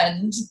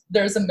 and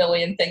there's a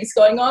million things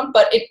going on,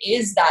 but it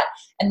is that.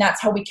 And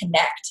that's how we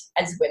connect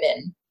as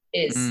women,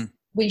 is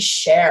we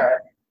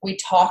share, we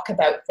talk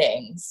about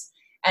things.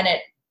 And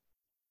it,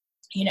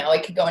 you know,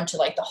 it could go into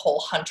like the whole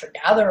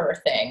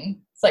hunter-gatherer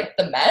thing. It's like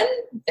the men,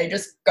 they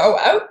just go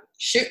out,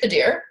 shoot the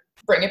deer,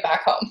 bring it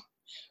back home.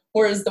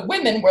 Whereas the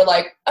women were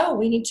like, oh,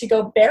 we need to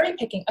go berry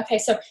picking. Okay,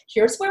 so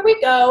here's where we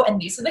go, and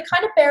these are the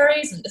kind of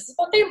berries, and this is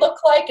what they look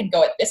like, and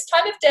go at this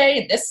time of day,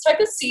 and this type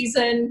of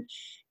season.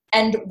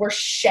 And we're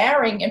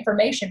sharing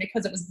information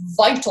because it was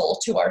vital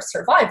to our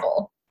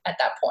survival at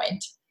that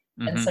point.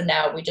 And so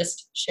now we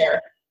just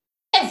share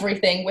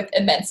everything with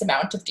immense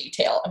amount of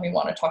detail, and we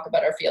want to talk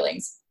about our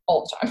feelings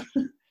all the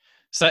time.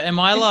 So am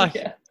I like,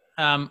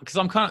 because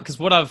I'm kind of, because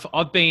what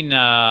I've been,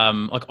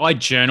 like, I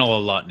journal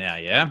a lot now,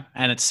 yeah?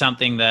 And it's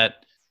something that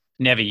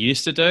never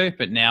used to do,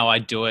 but now I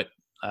do it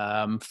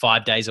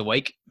 5 days a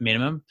week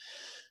minimum.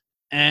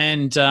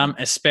 And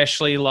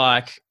especially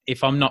like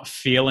if I'm not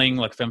feeling,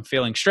 like if I'm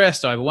feeling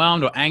stressed,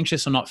 overwhelmed, or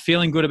anxious, or not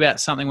feeling good about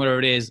something, whatever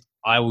it is,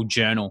 I will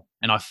journal.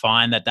 And I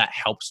find that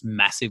helps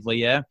massively,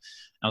 yeah?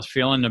 I was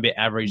feeling a bit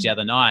average the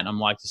other night, and I'm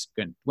like, just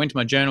went to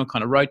my journal,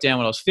 kind of wrote down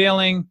what I was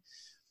feeling.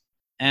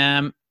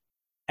 Because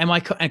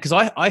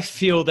I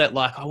feel that,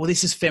 like, oh, well,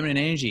 this is feminine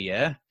energy,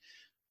 yeah?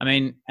 I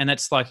mean, and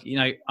that's like, you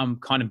know, I'm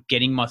kind of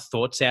getting my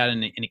thoughts out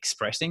and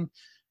expressing.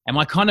 Am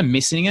I kind of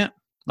missing it?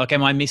 Like,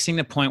 am I missing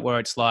the point where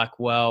it's like,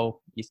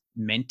 well, you're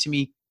meant to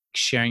be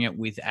sharing it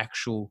with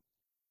actual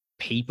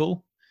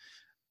people?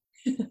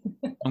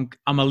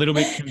 I'm a little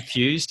bit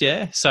confused,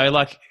 yeah? So,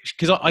 like,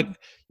 because I, you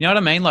know what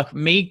I mean? Like,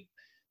 me,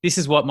 this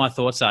is what my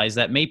thoughts are, is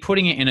that me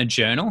putting it in a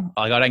journal,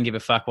 like, I don't give a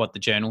fuck what the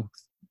journal,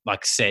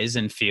 like, says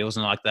and feels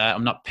and like that.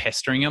 I'm not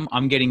pestering them.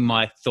 I'm getting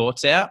my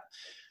thoughts out.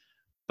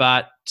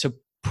 But to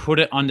put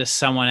it onto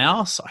someone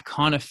else, I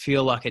kind of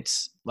feel like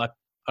it's like,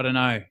 I don't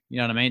know, you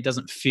know what I mean? It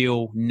doesn't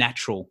feel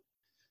natural.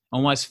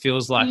 Almost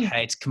feels like,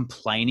 hey, it's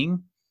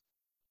complaining.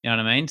 You know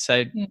what I mean?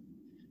 So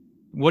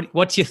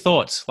what's your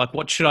thoughts? Like,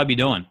 what should I be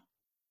doing?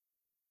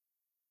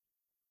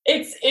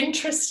 It's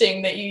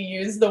interesting that you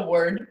use the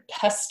word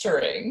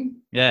pestering,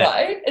 Yeah.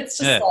 right? It's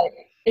just like,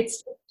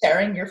 it's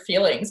sharing your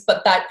feelings,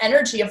 but that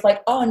energy of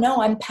like, oh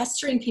no, I'm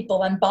pestering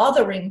people, I'm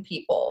bothering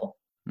people,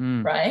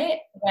 right?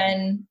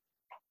 When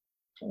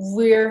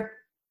we're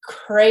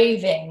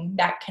craving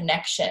that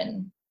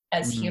connection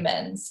as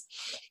humans.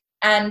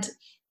 And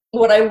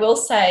what I will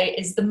say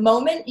is, the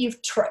moment you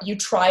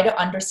try to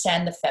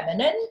understand the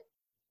feminine,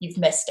 you've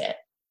missed it.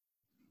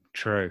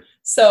 True.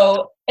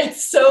 So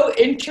it's so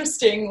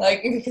interesting,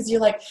 like, because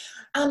you're like,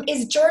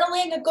 is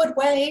journaling a good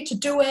way to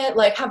do it?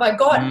 Like, have I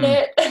gotten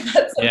it? And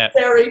that's a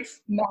very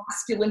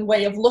masculine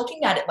way of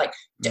looking at it. Like,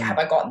 have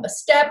I gotten the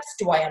steps?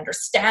 Do I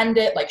understand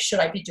it? Like, should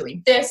I be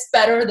doing this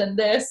better than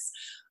this?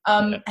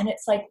 And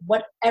it's like,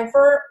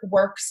 whatever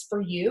works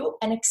for you,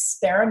 and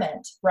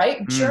experiment,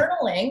 right?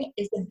 Journaling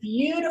is a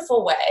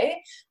beautiful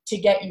way to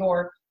get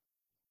your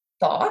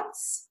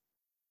thoughts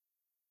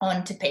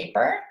onto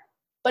paper,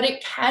 but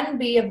it can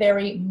be a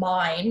very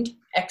mind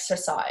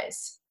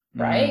exercise,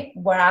 right?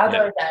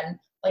 Rather than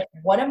like,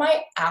 what am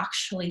I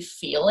actually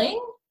feeling?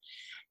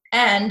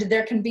 And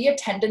there can be a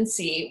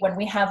tendency when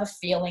we have a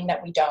feeling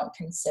that we don't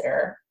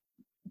consider,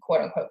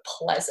 quote unquote,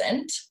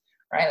 pleasant,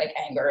 right? Like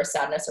anger or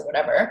sadness or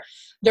whatever.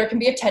 There can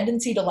be a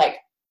tendency to like,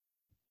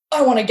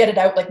 I want to get it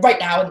out like right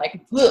now, and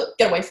like,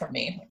 get away from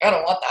me. Like, I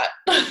don't want that.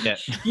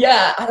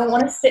 I don't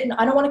want to sit and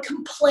I don't want to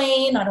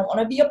complain. I don't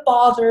want to be a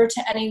bother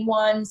to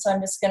anyone. So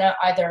I'm just going to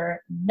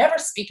either never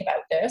speak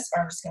about this,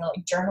 or I'm just going to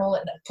like journal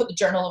and then put the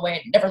journal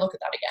away and never look at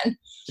that again.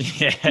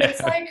 And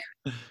it's like,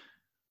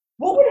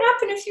 what would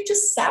happen if you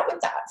just sat with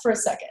that for a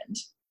second?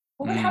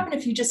 What would happen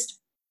if you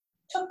just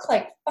took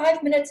like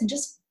 5 minutes and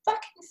just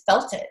fucking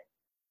felt it?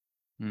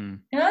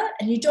 Yeah.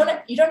 And you don't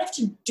have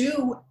to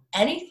do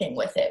anything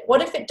with it.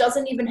 What if it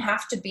doesn't even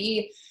have to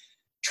be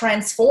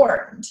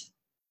transformed?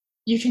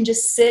 You can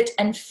just sit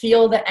and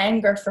feel the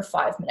anger for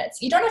 5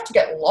 minutes. You don't have to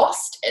get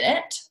lost in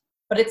it,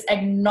 but it's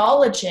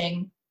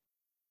acknowledging,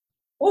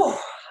 oh,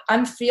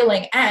 I'm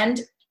feeling.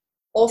 And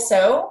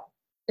also,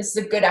 this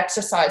is a good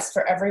exercise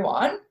for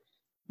everyone.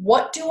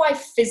 what do I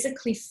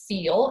physically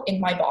feel in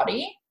my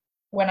body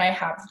when I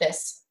have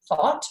this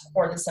thought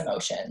or this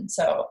emotion?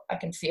 So I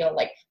can feel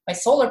like my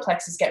solar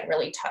plexus get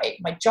really tight,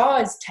 my jaw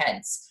is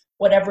tense,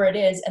 whatever it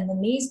is. And then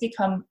these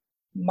become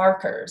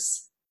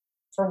markers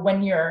for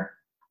when you're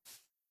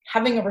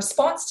having a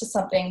response to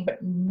something,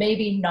 but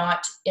maybe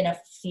not in a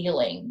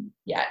feeling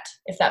yet,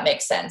 if that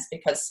makes sense,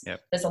 because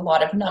there's a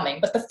lot of numbing,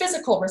 but the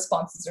physical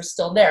responses are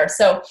still there.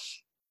 So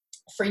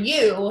for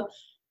you,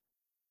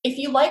 if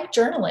you like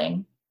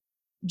journaling,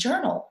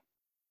 journal,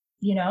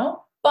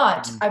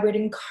 but I would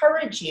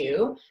encourage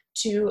you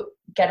to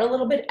get a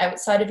little bit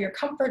outside of your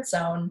comfort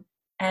zone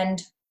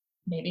and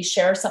maybe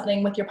share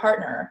something with your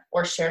partner,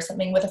 or share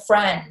something with a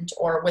friend,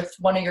 or with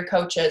one of your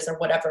coaches, or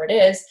whatever it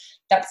is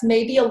that's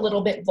maybe a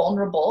little bit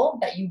vulnerable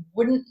that you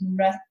wouldn't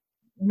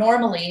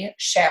normally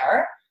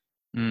share,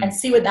 and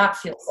see what that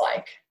feels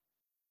like.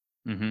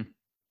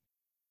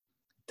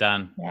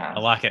 Done. Yeah. I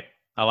like it.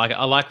 I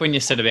like when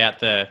you said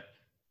about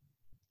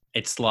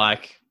it's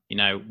like,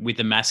 with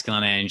the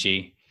masculine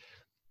energy,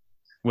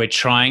 we're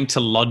trying to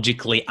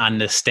logically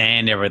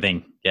understand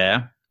everything.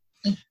 Yeah.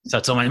 So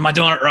it's almost, am I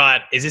doing it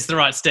right? Is this the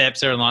right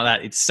steps? Or like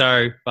that. It's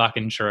so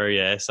fucking true.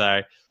 Yeah.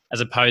 So as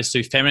opposed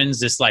to feminine's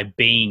just like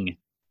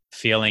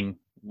feeling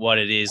what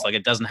it is. Like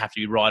it doesn't have to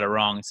be right or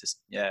wrong. It's just,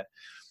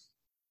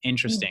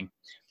 interesting.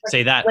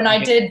 See that. When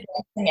I did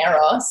Dancing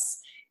Eros,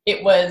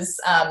 it was,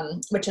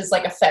 which is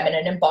like a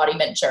feminine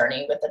embodiment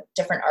journey with the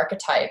different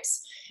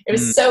archetypes. It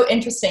was so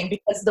interesting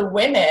because the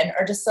women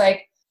are just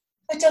like,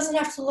 it doesn't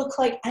have to look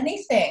like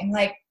anything.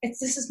 Like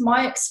this is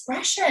my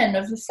expression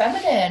of the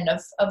feminine, of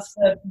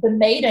the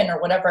maiden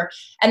or whatever.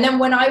 And then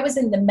when I was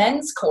in the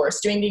men's course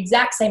doing the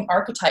exact same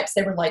archetypes,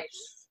 they were like,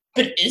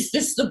 but is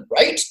this the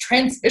right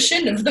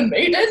transmission of the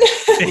maiden?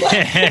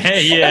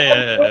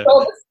 Yeah. All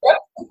the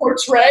steps to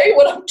portray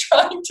what I'm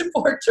trying to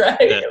portray.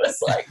 It was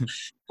like,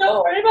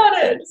 don't worry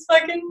about it.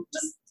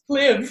 Just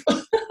live.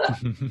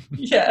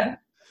 Yeah.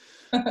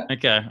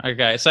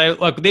 Okay. So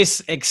look,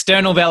 this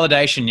external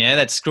validation,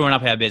 that's screwing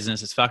up our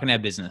business. It's fucking our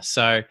business.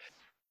 So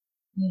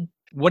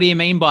what do you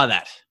mean by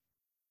that?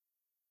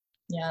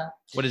 Yeah.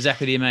 What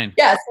exactly do you mean?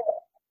 Yeah.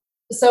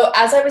 So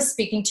as I was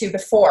speaking to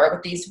before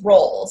with these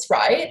roles,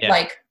 right? Yeah.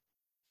 Like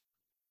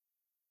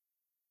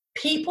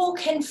people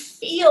can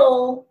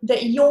feel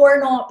that you're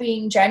not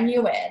being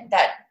genuine,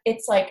 that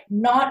it's like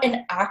not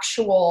an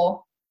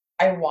actual,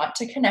 I want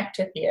to connect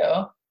with you.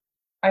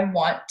 I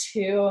want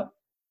to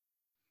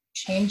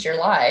change your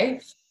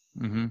life.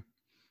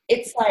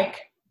 It's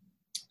like,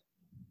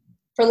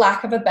 for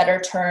lack of a better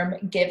term,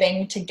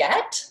 giving to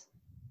get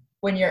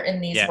when you're in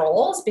these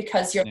roles,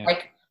 because you're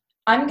like,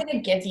 I'm going to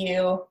give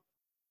you,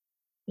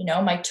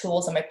 my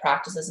tools and my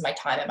practices and my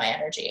time and my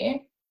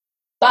energy,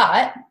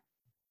 but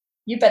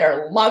you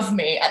better love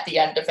me at the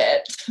end of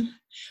it.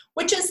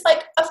 Which is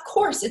like, of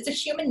course, it's a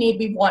human need.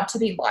 We want to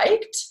be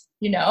liked,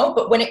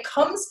 but when it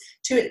comes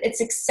to it, it's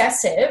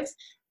excessive.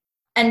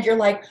 And you're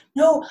like,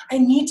 no, I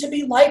need to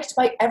be liked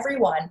by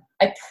everyone.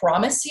 I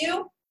promise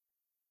you,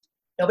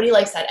 nobody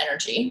likes that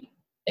energy.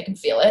 They can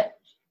feel it.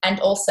 And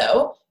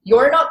also,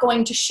 you're not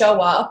going to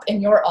show up in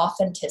your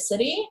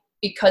authenticity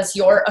because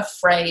you're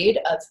afraid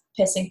of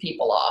pissing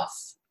people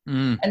off.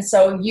 And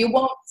so you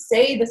won't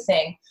say the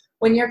thing.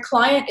 When your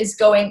client is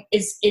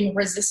in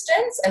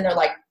resistance and they're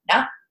like,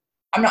 nah,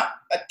 I'm not,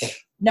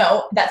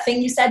 no, that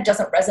thing you said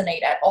doesn't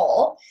resonate at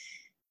all.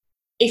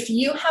 If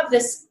you have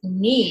this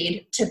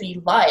need to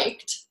be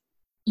liked,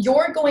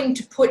 you're going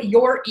to put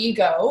your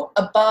ego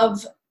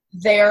above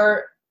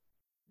their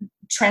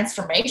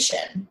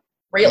transformation,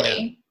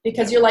 really,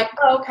 because you're like,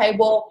 oh, okay,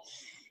 well,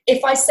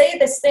 if I say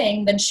this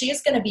thing, then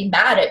she's going to be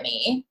mad at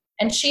me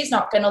and she's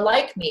not going to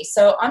like me.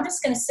 So I'm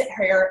just going to sit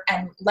here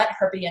and let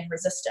her be in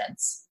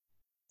resistance.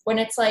 When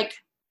it's like,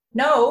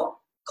 no,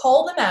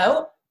 call them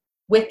out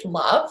with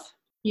love.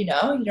 You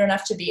don't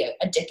have to be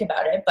a dick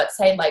about it, but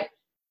say like,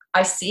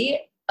 I see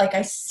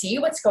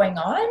what's going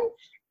on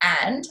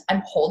and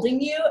I'm holding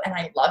you and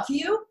I love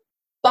you,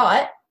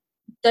 but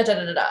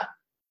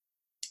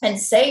and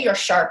say your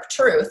sharp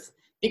truth,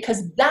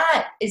 because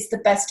that is the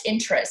best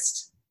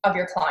interest of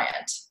your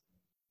client.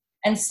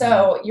 And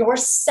so you're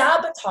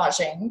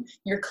sabotaging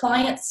your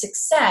client's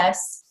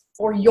success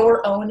for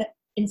your own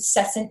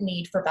incessant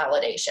need for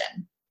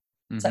validation.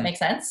 Does that make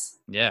sense?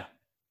 Yeah.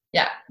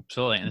 Yeah.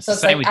 Absolutely. And it's the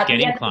same with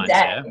getting clients,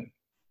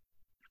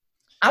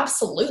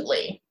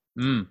 Absolutely.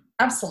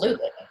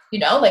 Absolutely.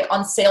 Like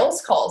on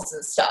sales calls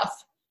and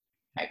stuff,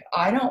 like,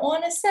 I don't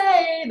want to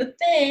say the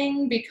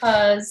thing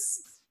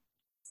because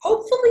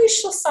hopefully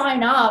she'll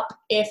sign up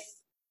if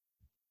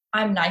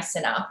I'm nice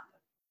enough.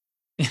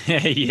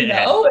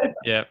 If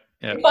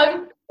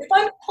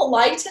I'm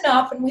polite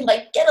enough and we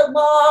like get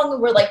along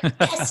and we're like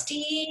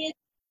besties,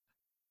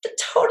 they're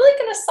totally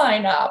going to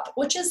sign up,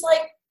 which is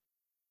like,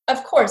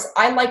 of course,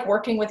 I like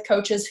working with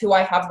coaches who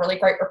I have really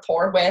great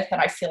rapport with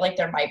and I feel like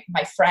they're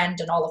my friend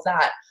and all of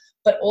that.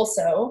 But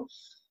also,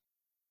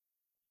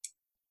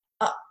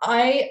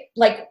 I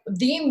like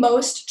the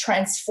most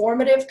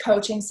transformative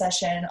coaching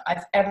session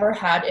I've ever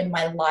had in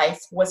my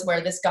life was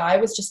where this guy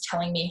was just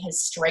telling me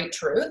his straight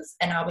truth.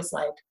 And I was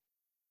like,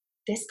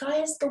 this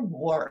guy is the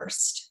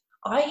worst.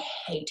 I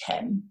hate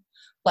him.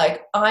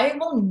 Like, I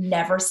will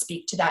never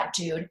speak to that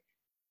dude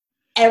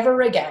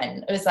ever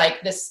again. It was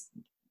like this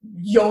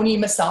yoni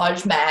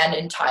massage man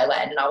in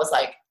Thailand. And I was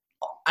like,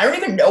 I don't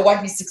even know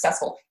why he's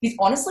successful. He's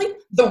honestly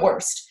the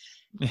worst.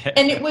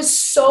 And it was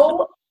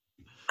so,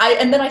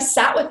 and then I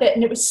sat with it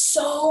and it was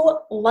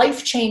so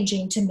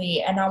life-changing to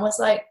me. And I was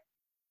like,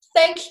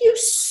 thank you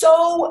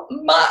so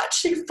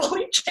much. You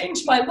fully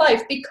changed my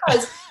life,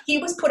 because he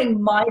was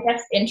putting my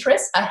best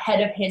interests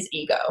ahead of his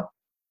ego.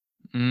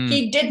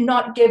 He did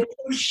not give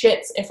two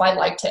shits if I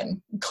liked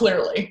him,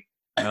 clearly.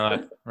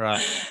 Right.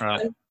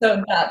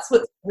 So that's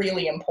what's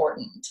really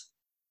important.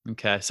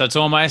 Okay. So it's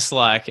almost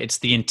like it's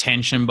the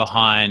intention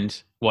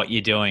behind what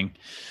you're doing.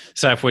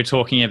 So if we're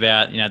talking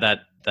about,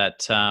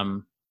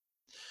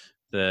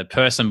 the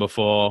person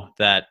before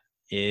that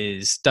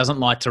doesn't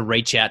like to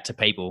reach out to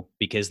people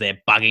because they're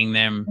bugging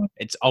them.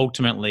 It's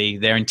ultimately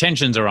their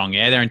intentions are wrong.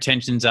 Yeah. Their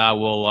intentions are,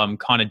 well, I'm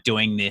kind of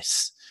doing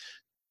this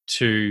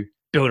to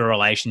build a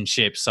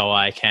relationship so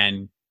I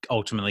can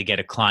ultimately get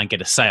a client, get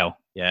a sale.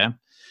 Yeah.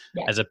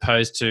 As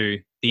opposed to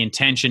the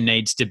intention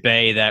needs to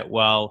be that,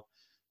 well,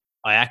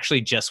 I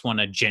actually just want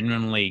to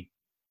genuinely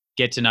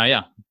get to know you,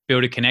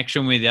 build a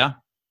connection with you,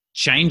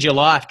 change your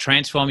life,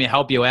 transform you,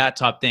 help you out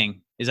type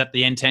thing. Is that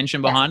the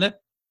intention behind it?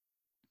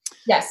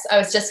 Yes. I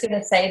was just going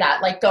to say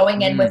that, like,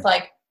 going in with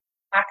like,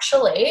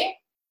 actually,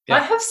 I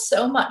have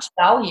so much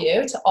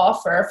value to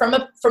offer from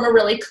a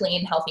really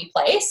clean, healthy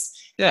place,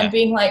 and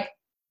being like,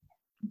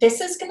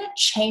 this is going to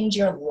change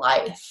your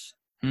life.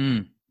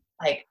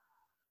 Like,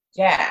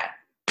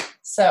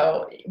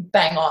 so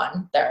bang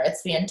on there.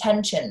 It's the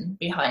intention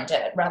behind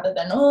it rather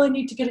than, oh, I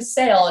need to get a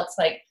sale. It's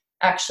like,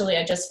 actually,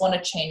 I just want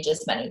to change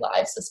as many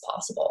lives as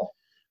possible.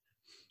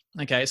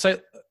 Okay. So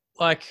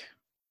like,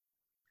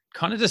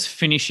 kind of just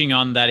finishing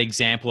on that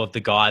example of the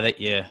guy that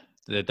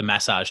the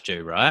massage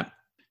do, right?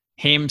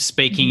 Him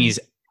speaking his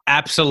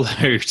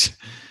absolute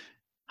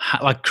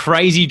like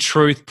crazy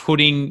truth,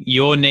 putting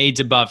your needs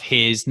above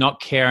his,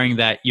 not caring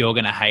that you're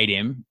going to hate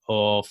him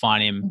or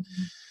find him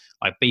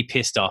like be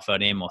pissed off at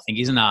him or think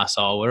he's an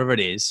asshole, whatever it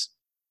is,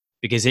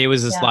 because he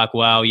was just like,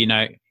 well,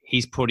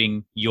 he's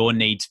putting your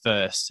needs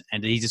first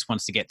and he just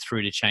wants to get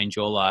through to change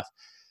your life.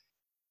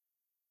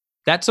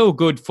 That's all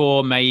good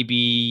for maybe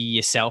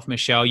yourself,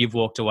 Michelle. You've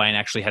walked away and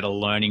actually had a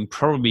learning,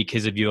 probably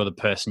because of you're the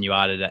person you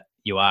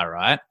are,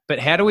 right? But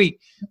how do we?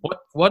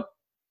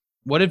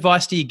 What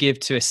advice do you give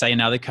to, say,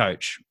 another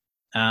coach?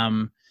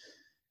 How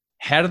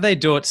do they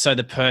do it so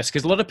the person?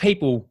 Because a lot of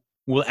people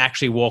will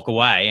actually walk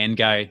away and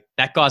go,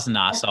 "That guy's an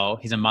asshole.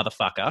 He's a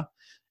motherfucker,"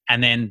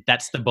 and then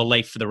that's the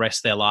belief for the rest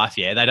of their life.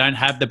 Yeah, they don't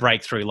have the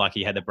breakthrough like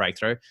he had the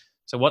breakthrough.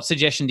 So, what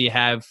suggestion do you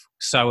have?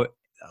 So,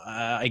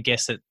 I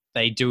guess that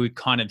they do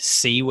kind of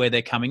see where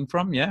they're coming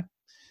from. Yeah.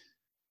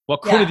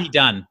 What could have you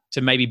done to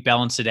maybe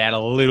balance it out a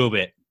little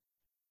bit?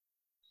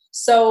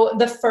 So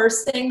the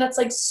first thing that's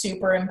like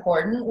super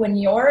important when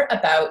you're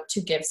about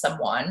to give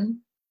someone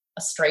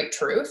a straight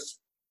truth,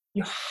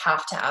 you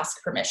have to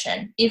ask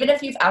permission. Even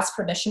if you've asked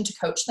permission to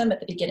coach them at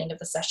the beginning of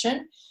the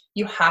session,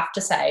 you have to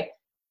say,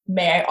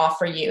 may I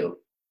offer you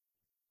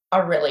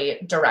a really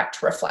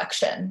direct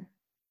reflection?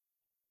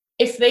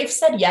 If they've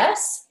said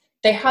yes,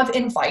 they have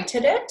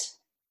invited it.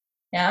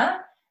 Yeah.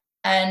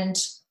 And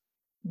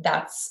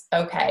that's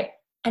okay.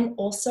 And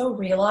also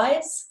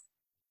realize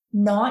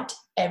not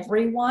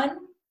everyone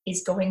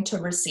is going to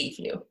receive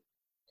you.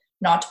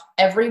 Not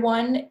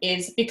everyone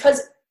is,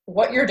 because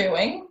what you're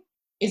doing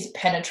is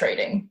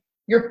penetrating.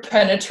 You're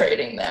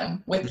penetrating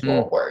them with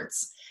your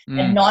words.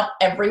 And not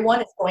everyone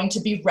is going to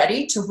be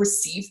ready to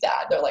receive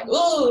that. They're like,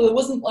 oh, I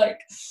wasn't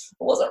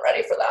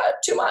ready for that.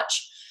 Too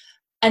much.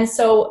 And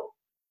so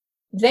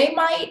they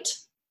might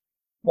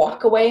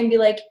walk away and be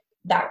like,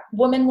 that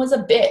woman was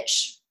a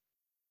bitch.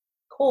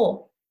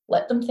 Cool.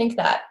 Let them think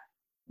that.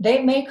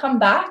 They may come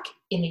back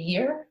in a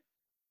year,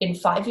 in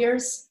 5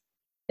 years.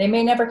 They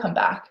may never come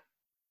back.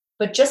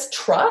 But just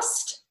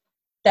trust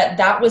that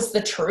that was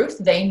the truth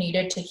they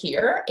needed to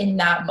hear in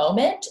that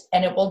moment,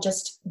 and it will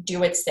just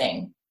do its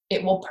thing.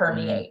 It will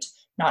permeate.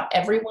 Not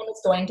everyone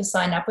is going to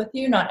sign up with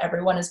you. Not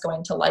everyone is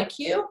going to like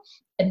you,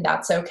 and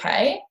that's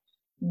okay.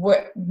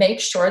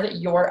 Make sure that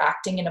you're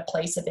acting in a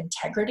place of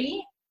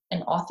integrity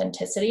and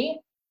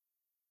authenticity.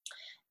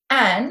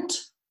 And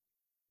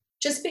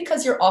just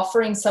because you're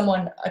offering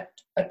someone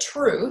a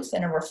truth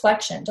and a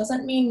reflection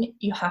doesn't mean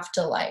you have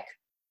to like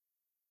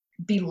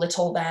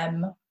belittle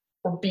them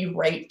or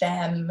berate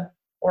them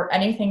or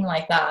anything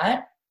like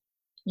that.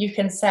 You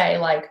can say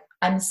like,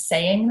 I'm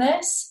saying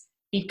this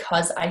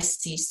because I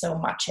see so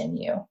much in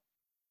you,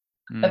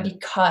 but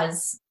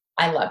because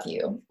I love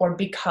you, or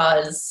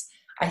because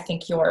I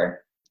think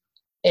you're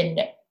an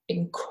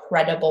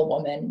incredible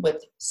woman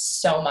with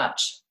so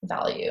much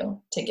value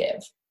to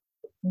give.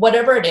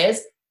 Whatever it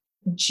is,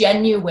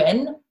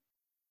 genuine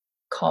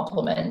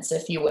compliments,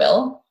 if you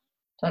will,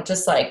 Don't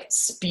just like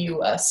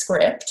spew a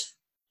script,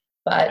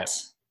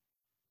 but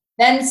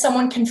then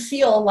someone can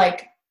feel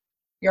like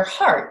your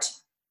heart,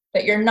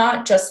 that you're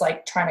not just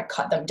like trying to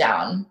cut them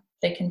down.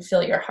 They can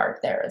feel your heart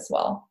there as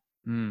well.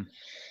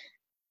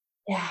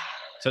 Yeah.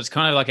 So it's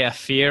kind of like our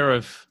fear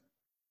of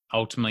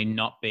ultimately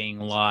not being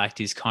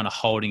liked is kind of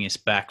holding us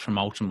back from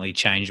ultimately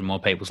changing more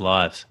people's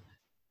lives.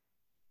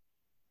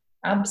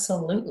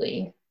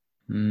 Absolutely.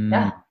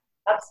 Yeah,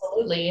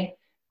 absolutely.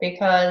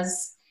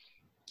 Because,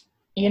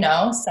 you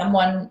know,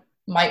 someone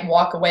might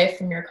walk away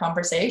from your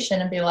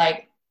conversation and be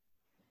like,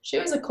 she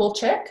was a cool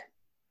chick,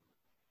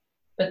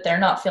 but they're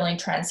not feeling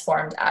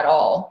transformed at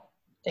all.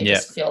 They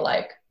just feel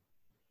like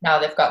now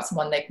they've got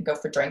someone they can go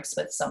for drinks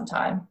with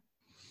sometime.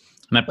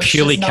 And that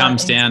purely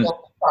comes down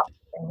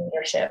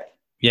leadership.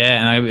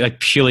 Yeah, and it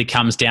purely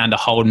comes down to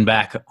holding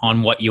back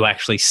on what you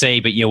actually see,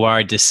 but you're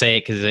worried to see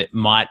it because it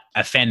might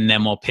offend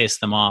them or piss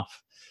them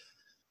off.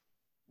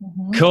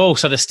 Cool.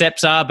 So the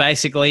steps are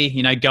basically,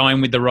 you know,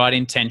 going with the right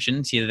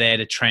intentions. You're there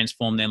to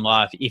transform their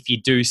life. If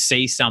you do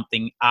see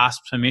something,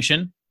 ask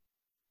permission.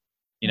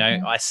 You know,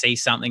 I see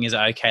something. Is it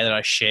okay that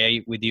I share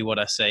with you what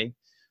I see?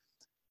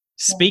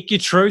 Speak your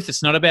truth.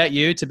 It's not about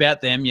you. It's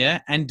about them.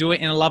 Yeah. And do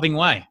it in a loving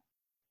way.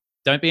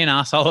 Don't be an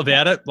asshole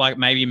about it. Like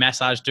maybe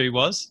Massage Dude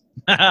was.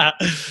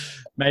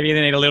 Maybe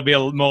they need a little bit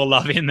more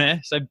love in there.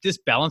 So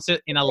just balance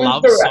it in a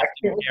love, soft,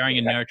 and caring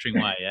and nurturing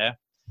way. Yeah.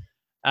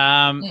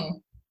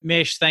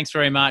 Mish, thanks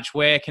very much.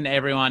 Where can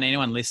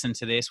anyone listen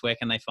to this? Where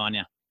can they find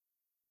you?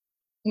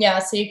 Yeah,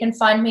 so you can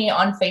find me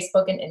on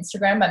Facebook and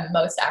Instagram. I'm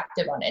most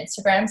active on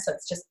Instagram, so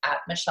it's just at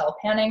Michelle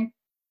Panning.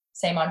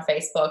 Same on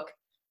Facebook.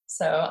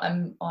 So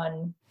I'm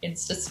on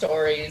Insta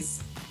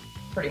stories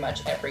pretty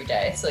much every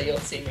day, so you'll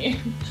see me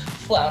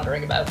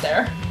floundering about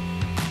there.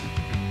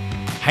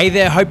 Hey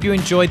there, hope you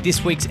enjoyed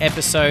this week's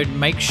episode.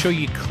 Make sure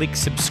you click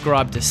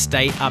subscribe to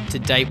stay up to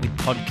date with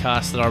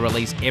podcasts that I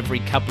release every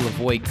couple of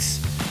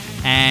weeks.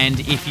 And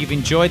if you've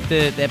enjoyed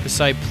the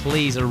episode,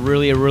 please, I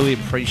really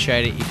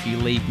appreciate it if you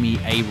leave me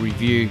a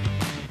review.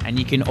 And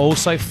you can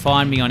also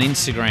find me on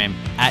Instagram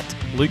at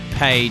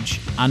LukePage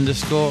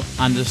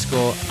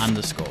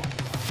 ____.